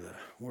week where the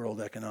World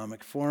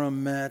Economic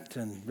Forum met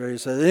and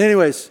various other...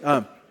 Anyways,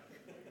 if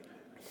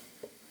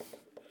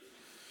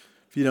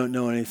you don't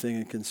know anything,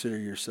 and consider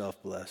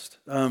yourself blessed.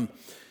 I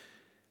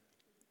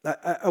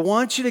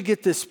want you to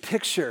get this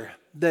picture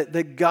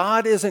that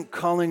God isn't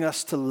calling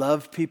us to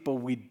love people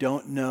we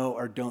don't know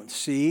or don't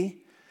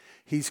see.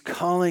 He's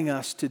calling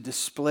us to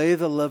display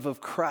the love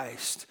of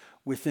Christ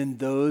within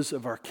those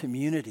of our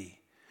community.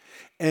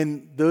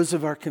 And those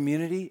of our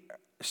community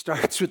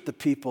starts with the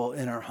people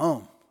in our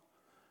home.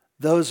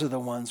 Those are the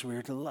ones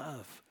we're to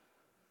love.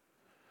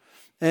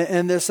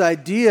 And this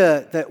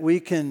idea that we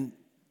can,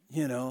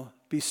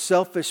 be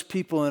selfish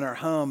people in our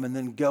home and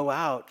then go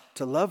out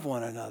to love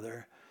one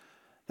another,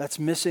 that's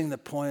missing the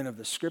point of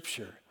the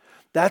Scripture.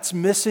 That's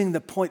missing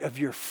the point of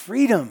your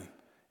freedom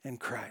in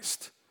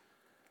Christ,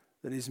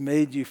 that He's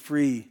made you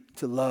free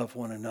to love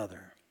one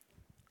another.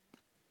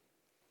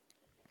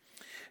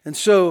 And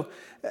so,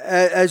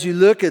 as you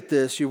look at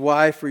this, your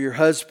wife or your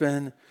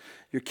husband,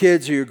 your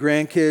kids or your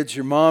grandkids,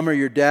 your mom or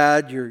your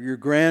dad, your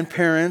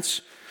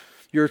grandparents,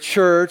 your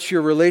church,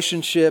 your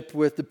relationship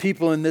with the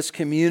people in this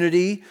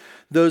community,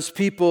 those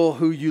people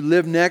who you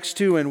live next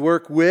to and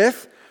work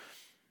with,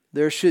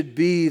 there should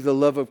be the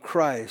love of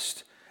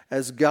Christ.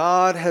 As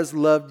God has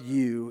loved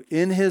you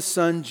in His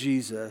Son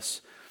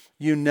Jesus,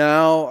 you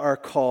now are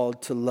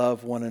called to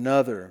love one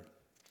another.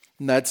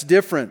 And that's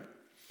different.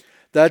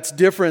 That's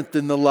different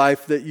than the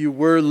life that you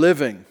were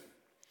living.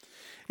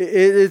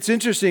 It's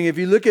interesting, if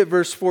you look at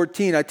verse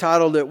 14, I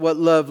titled it, What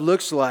Love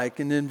Looks Like.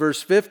 And in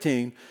verse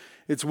 15,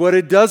 it's what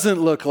it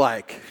doesn't look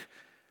like.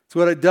 It's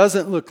what it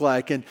doesn't look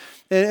like.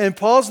 And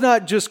Paul's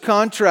not just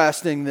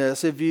contrasting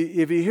this. If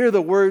you hear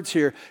the words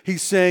here,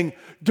 he's saying,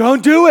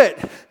 don't do it.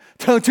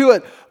 Don't do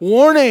it.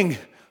 Warning.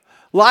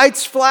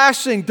 Lights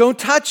flashing. Don't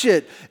touch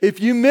it. If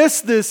you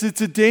miss this,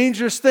 it's a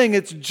dangerous thing.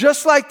 It's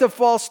just like the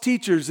false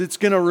teachers. It's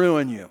going to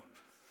ruin you.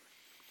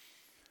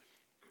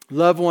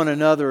 Love one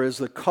another is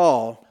the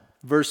call.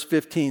 Verse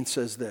 15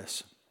 says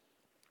this.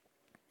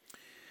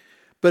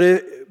 But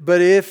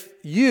if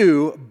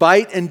you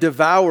bite and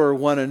devour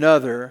one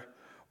another,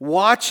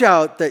 watch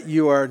out that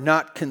you are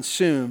not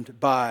consumed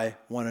by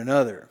one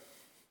another.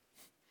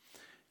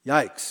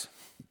 Yikes.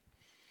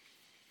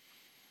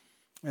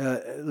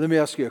 Let me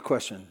ask you a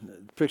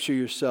question. Picture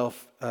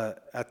yourself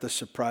at the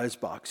surprise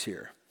box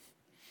here.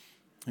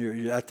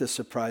 You're at the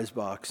surprise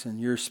box and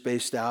you're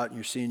spaced out and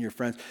you're seeing your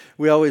friends.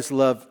 We always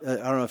love, I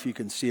don't know if you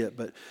can see it,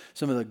 but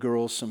some of the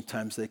girls,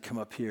 sometimes they come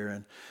up here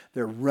and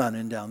they're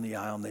running down the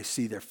aisle and they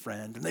see their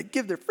friend and they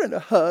give their friend a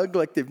hug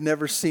like they've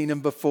never seen him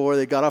before.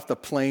 They got off the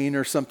plane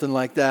or something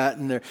like that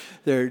and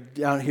they're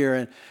down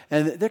here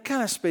and they're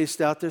kind of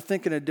spaced out. They're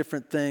thinking of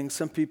different things.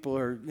 Some people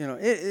are,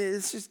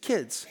 it's just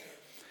kids.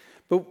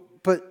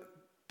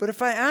 But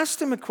if I asked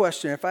them a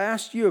question, if I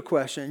asked you a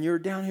question and you were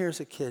down here as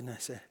a kid and I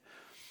said,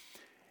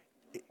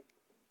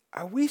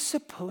 are we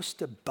supposed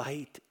to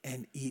bite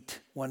and eat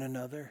one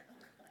another?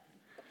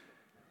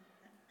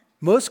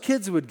 Most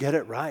kids would get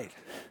it right.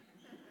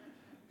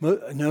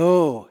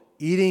 No,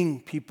 eating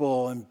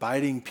people and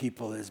biting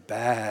people is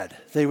bad.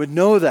 They would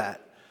know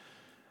that.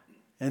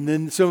 And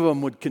then some of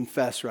them would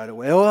confess right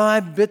away. Oh,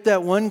 I bit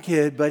that one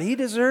kid, but he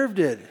deserved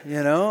it,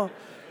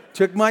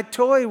 Took my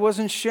toy,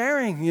 wasn't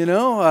sharing,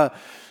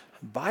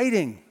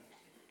 biting.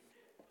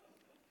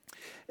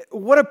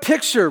 What a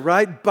picture,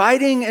 right?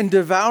 Biting and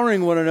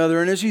devouring one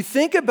another. And as you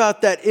think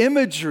about that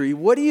imagery,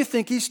 what do you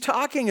think he's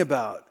talking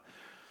about?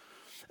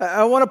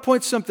 I want to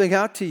point something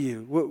out to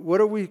you. What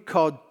are we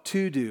called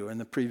to do in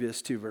the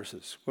previous two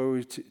verses? What are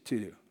we to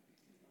do?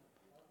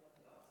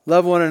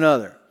 Love one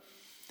another.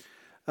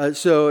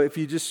 So if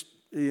you just,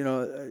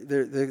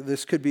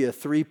 this could be a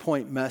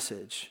 3-point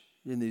message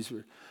in these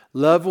words.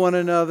 Love one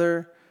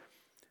another,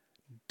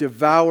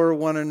 devour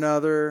one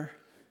another,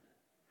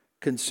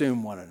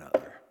 consume one another.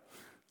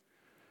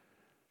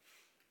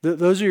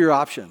 Those are your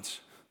options,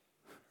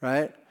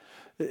 right?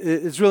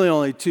 It's really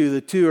only two.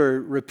 The two are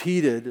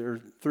repeated,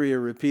 or three are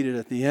repeated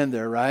at the end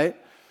there, right?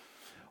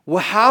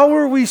 Well, how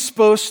are we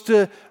supposed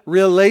to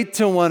relate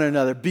to one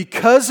another?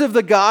 Because of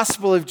the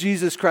gospel of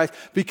Jesus Christ,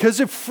 because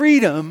of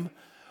freedom,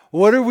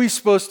 what are we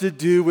supposed to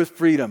do with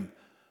freedom?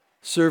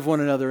 Serve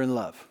one another in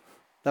love.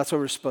 That's what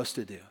we're supposed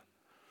to do.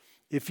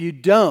 If you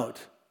don't,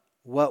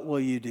 what will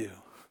you do?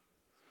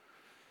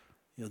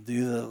 You'll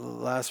do the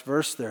last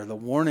verse there, the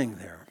warning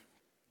there.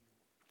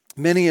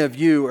 Many of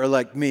you are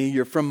like me.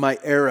 You're from my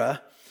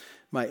era.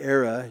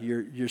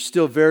 You're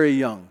still very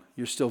young.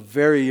 You're still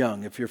very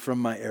young if you're from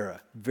my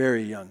era.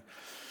 Very young.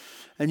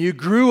 And you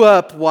grew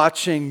up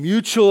watching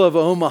Mutual of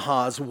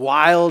Omaha's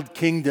Wild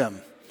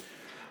Kingdom.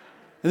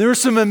 And there were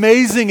some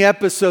amazing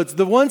episodes.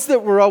 The ones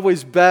that were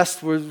always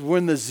best were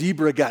when the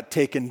zebra got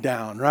taken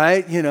down,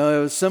 right? You know,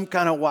 it was some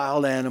kind of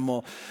wild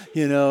animal.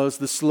 You know, it was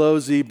the slow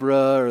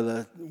zebra or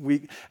the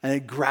weak, and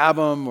they'd grab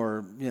them,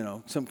 or, you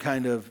know, some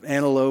kind of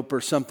antelope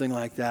or something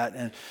like that.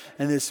 And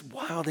this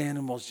wild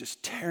animal is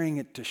just tearing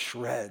it to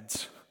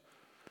shreds.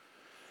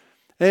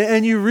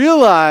 And you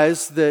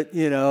realize that,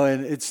 you know,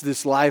 and it's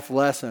this life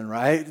lesson,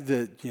 right?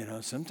 That, you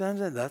know, sometimes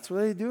that's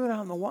why they do it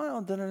out in the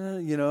wild,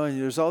 you know, and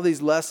there's all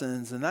these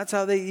lessons, and that's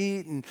how they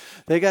eat, and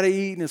they got to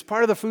eat, and it's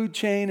part of the food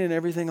chain and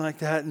everything like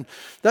that. And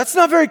that's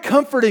not very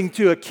comforting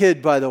to a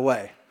kid, by the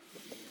way.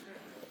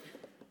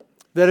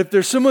 That if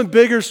there's someone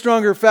bigger,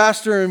 stronger,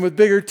 faster, and with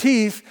bigger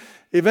teeth,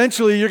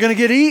 eventually you're going to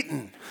get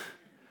eaten.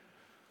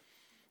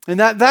 And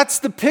that's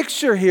the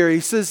picture here.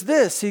 He says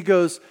this, he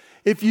goes,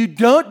 if you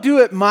don't do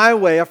it my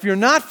way, if you're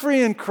not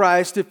free in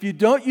Christ, if you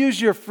don't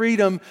use your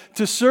freedom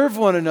to serve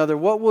one another,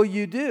 what will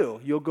you do?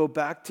 You'll go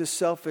back to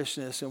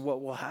selfishness, and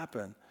what will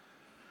happen?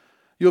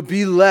 You'll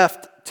be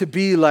left to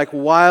be like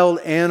wild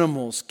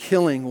animals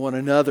killing one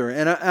another.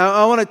 And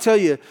I want to tell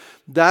you,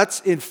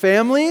 that's in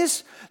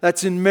families,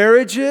 that's in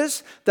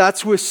marriages,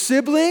 that's with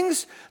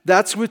siblings,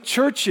 that's with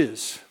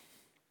churches.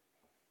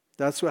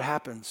 That's what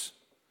happens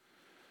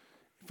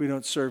if we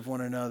don't serve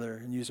one another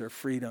and use our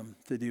freedom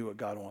to do what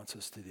God wants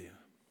us to do.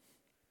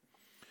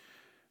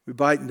 We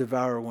bite and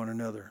devour one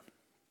another.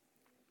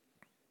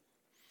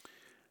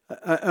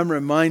 I'm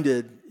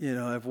reminded, you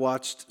know, I've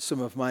watched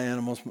some of my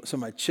animals,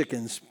 some of my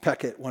chickens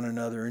peck at one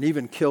another and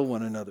even kill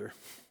one another.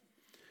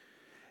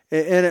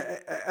 And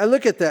I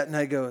look at that and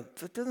I go,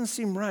 that doesn't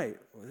seem right.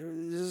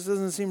 This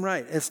doesn't seem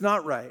right. It's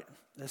not right.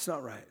 It's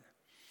not right.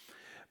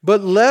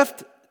 But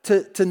left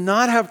to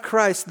not have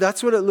Christ,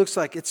 that's what it looks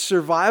like. It's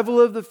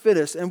survival of the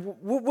fittest. And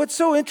what's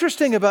so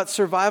interesting about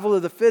survival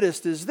of the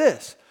fittest is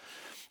this.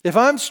 If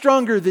I'm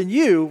stronger than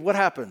you, what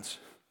happens?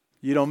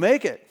 You don't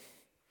make it.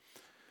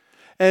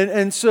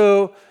 And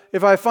so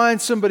if I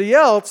find somebody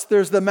else,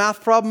 there's the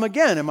math problem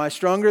again. Am I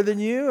stronger than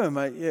you?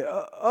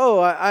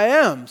 I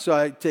am. So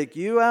I take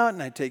you out,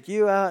 and I take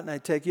you out, and I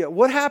take you out.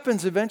 What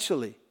happens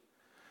eventually?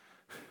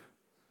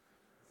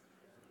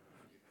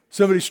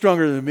 Somebody's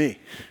stronger than me.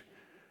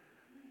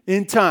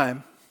 In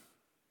time,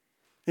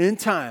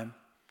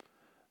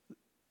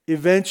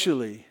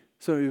 eventually,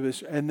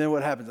 and then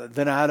what happens?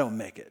 Then I don't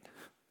make it.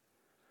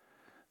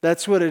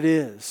 That's what it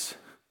is.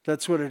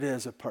 That's what it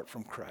is apart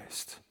from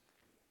Christ.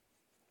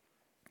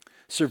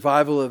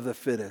 Survival of the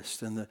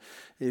fittest, and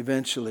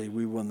eventually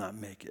we will not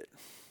make it.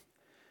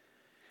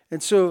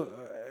 And so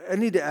I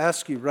need to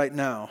ask you right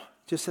now,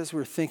 just as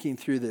we're thinking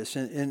through this,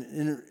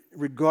 in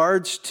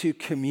regards to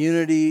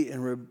community,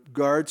 in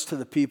regards to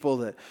the people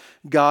that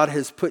God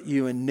has put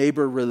you in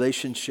neighbor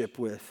relationship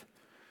with,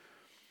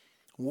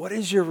 what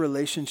is your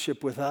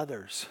relationship with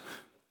others?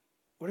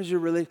 What is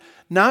your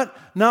not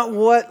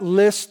what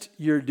list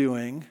you're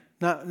doing,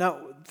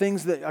 not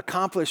things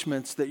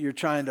accomplishments that you're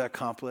trying to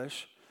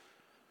accomplish.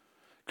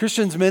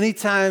 Christians many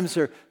times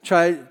are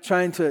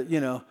trying to, you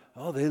know,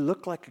 they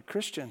look like a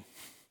Christian.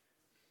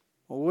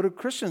 Well, what do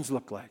Christians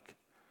look like?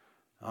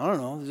 I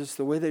don't know, just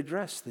the way they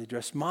dress. They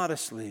dress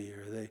modestly,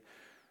 or they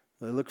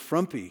look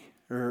frumpy,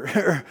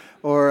 or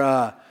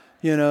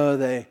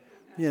they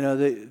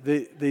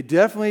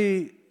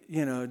definitely,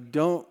 you know,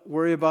 don't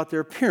worry about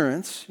their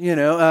appearance. You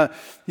know,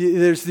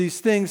 there's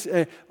these things,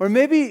 or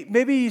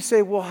maybe you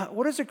say, well,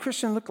 what does a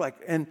Christian look like?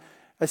 And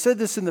I said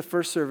this in the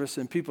first service,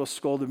 and people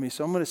scolded me,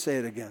 so I'm going to say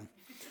it again.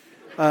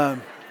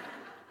 I'm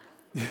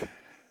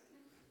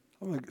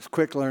a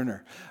quick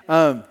learner.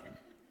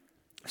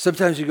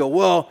 Sometimes you go,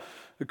 well,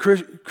 a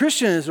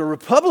Christian is a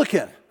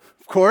Republican.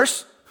 Of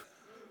course.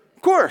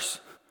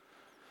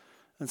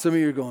 And some of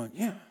you are going,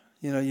 yeah.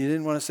 You know, you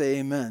didn't want to say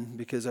amen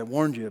because I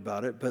warned you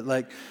about it. But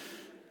like,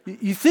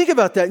 you think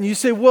about that and you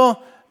say,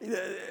 well,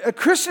 a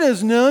Christian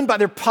is known by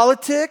their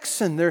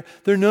politics, and they're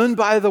known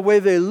by the way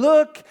they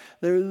look.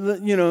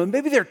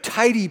 Maybe they're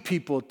tidy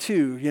people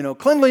too. You know,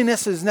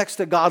 cleanliness is next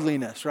to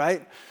godliness,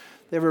 right?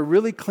 They have a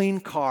really clean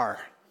car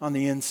on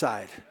the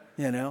inside,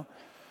 you know.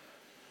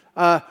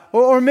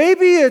 Or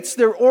maybe it's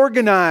they're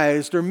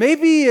organized, or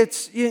maybe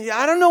it's,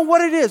 I don't know what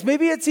it is.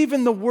 Maybe it's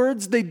even the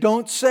words they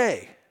don't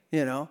say,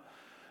 you know,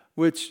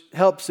 which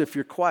helps if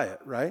you're quiet,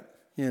 right?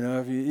 You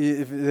know,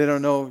 if they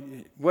don't know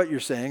what you're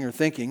saying or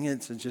thinking,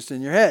 it's just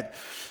in your head.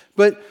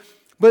 But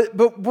But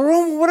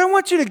what I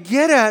want you to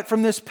get at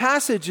from this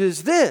passage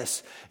is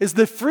this, is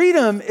the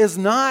freedom is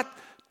not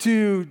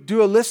to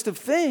do a list of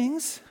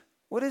things.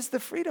 What is the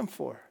freedom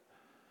for?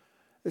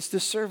 It's to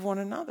serve one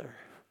another.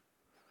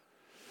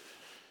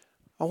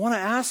 I want to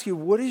ask you,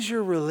 what is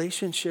your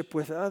relationship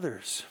with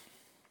others?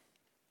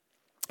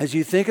 As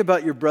you think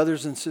about your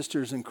brothers and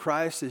sisters in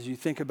Christ, as you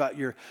think about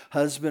your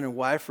husband and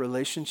wife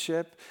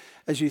relationship,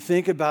 as you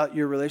think about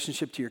your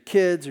relationship to your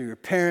kids or your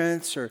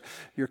parents or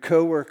your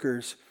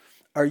coworkers,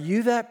 are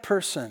you that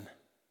person?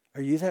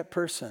 Are you that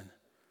person?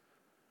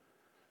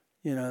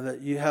 You know, that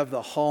you have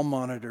the hall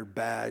monitor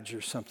badge or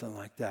something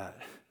like that.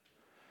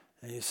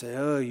 And you say,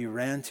 oh, you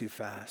ran too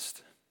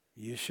fast.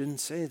 You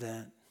shouldn't say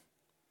that.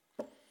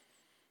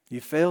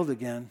 You failed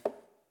again.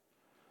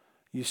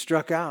 You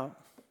struck out.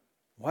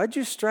 Why'd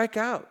you strike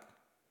out?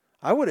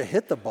 I would have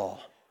hit the ball.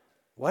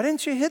 Why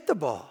didn't you hit the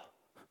ball?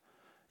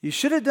 You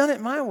should have done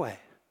it my way.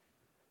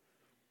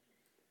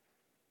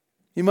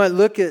 You might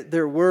look at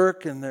their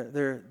work and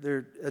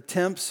their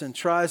attempts and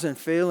tries and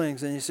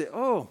failings, and you say,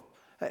 oh,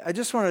 I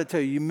just wanted to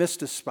tell you, you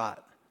missed a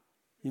spot.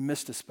 You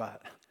missed a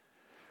spot.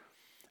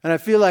 And I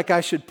feel like I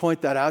should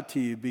point that out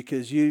to you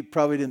because you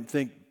probably didn't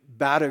think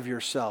bad of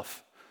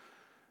yourself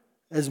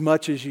as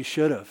much as you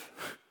should have.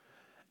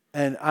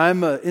 And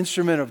I'm an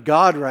instrument of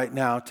God right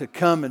now to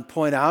come and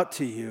point out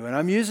to you. And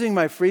I'm using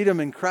my freedom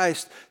in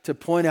Christ to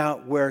point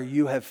out where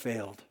you have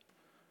failed.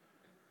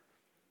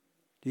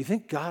 Do you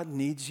think God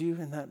needs you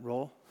in that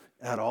role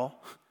at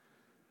all?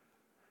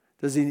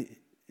 Is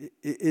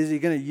he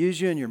going to use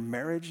you in your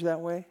marriage that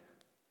way?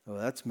 Oh,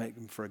 that's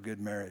making for a good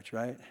marriage,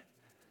 right?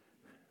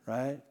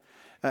 Right?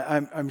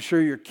 I'm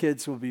sure your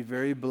kids will be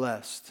very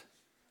blessed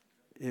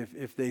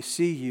if they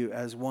see you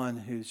as one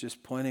who's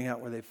just pointing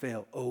out where they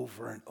fail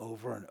over and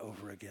over and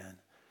over again.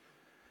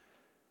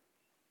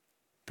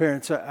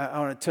 Parents, I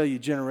want to tell you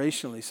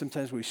generationally,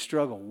 sometimes we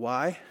struggle.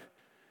 Why?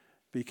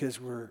 Because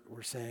we're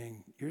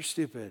saying, you're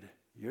stupid,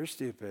 you're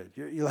stupid.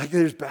 You're like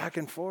there's back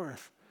and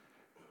forth.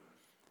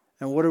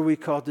 And what are we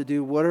called to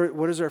do?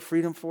 What is our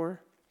freedom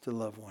for? To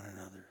love one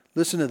another.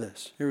 Listen to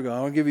this. Here we go. I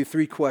want to give you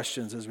 3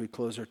 questions as we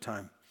close our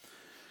time.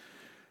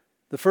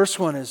 The first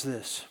one is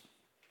this.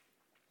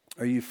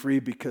 Are you free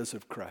because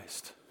of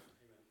Christ?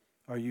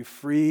 Are you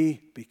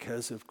free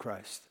because of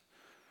Christ?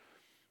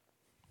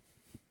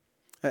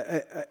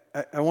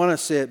 I want to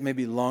say it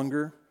maybe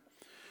longer.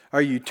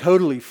 Are you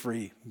totally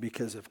free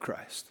because of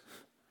Christ?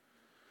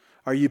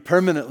 Are you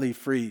permanently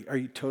free? Are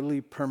you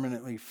totally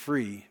permanently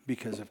free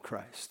because of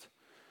Christ?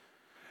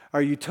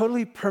 Are you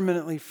totally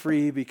permanently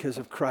free because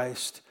of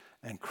Christ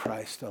and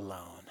Christ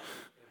alone?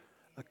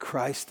 A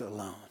Christ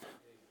alone.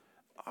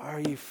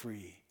 Are you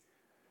free?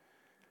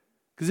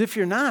 Because if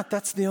you're not,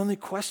 that's the only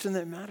question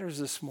that matters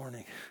this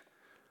morning.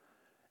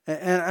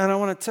 And I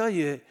want to tell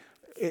you,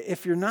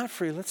 if you're not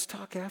free, let's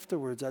talk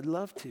afterwards. I'd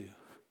love to.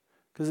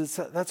 Because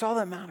that's all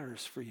that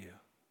matters for you.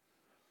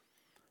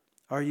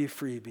 Are you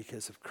free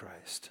because of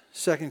Christ?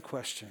 Second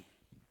question.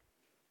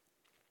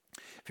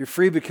 If you're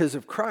free because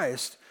of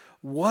Christ,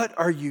 what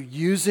are you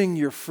using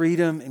your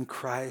freedom in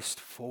Christ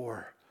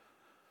for?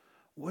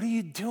 What are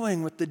you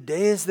doing with the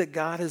days that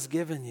God has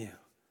given you?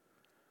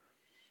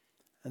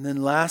 And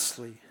then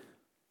lastly,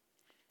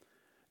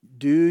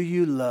 do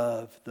you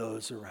love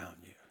those around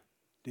you?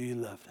 Do you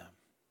love them?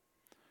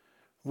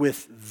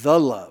 With the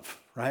love,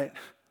 right?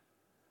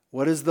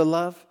 What is the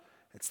love?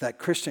 It's that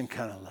Christian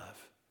kind of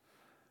love.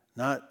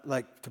 Not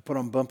like to put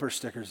on bumper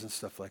stickers and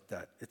stuff like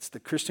that. It's the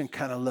Christian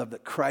kind of love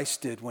that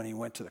Christ did when he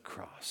went to the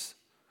cross.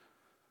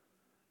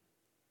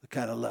 The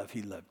kind of love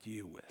he loved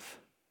you with.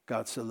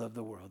 God so loved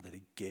the world that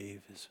he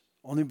gave his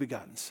only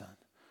begotten Son.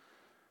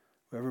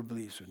 Whoever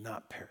believes would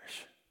not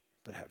perish,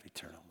 but have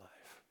eternal life.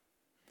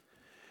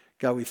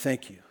 God, we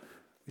thank you.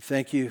 We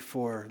thank you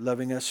for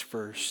loving us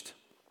first.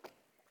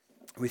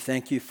 We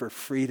thank you for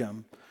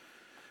freedom.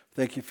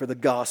 Thank you for the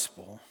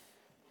gospel,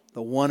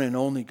 the one and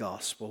only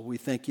gospel. We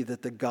thank you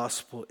that the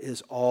gospel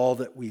is all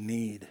that we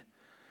need.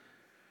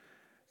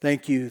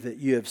 Thank you that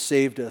you have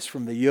saved us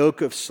from the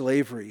yoke of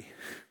slavery.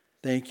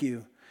 Thank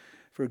you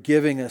for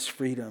giving us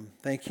freedom.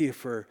 Thank you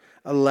for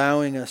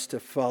allowing us to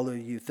follow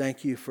you.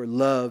 Thank you for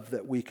love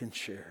that we can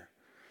share.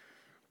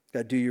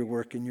 God, do your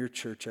work in your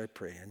church, I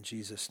pray, in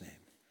Jesus' name.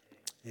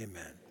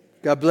 Amen.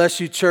 God bless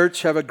you,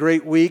 church. Have a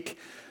great week.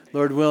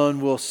 Lord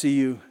willing, we'll see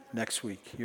you next week.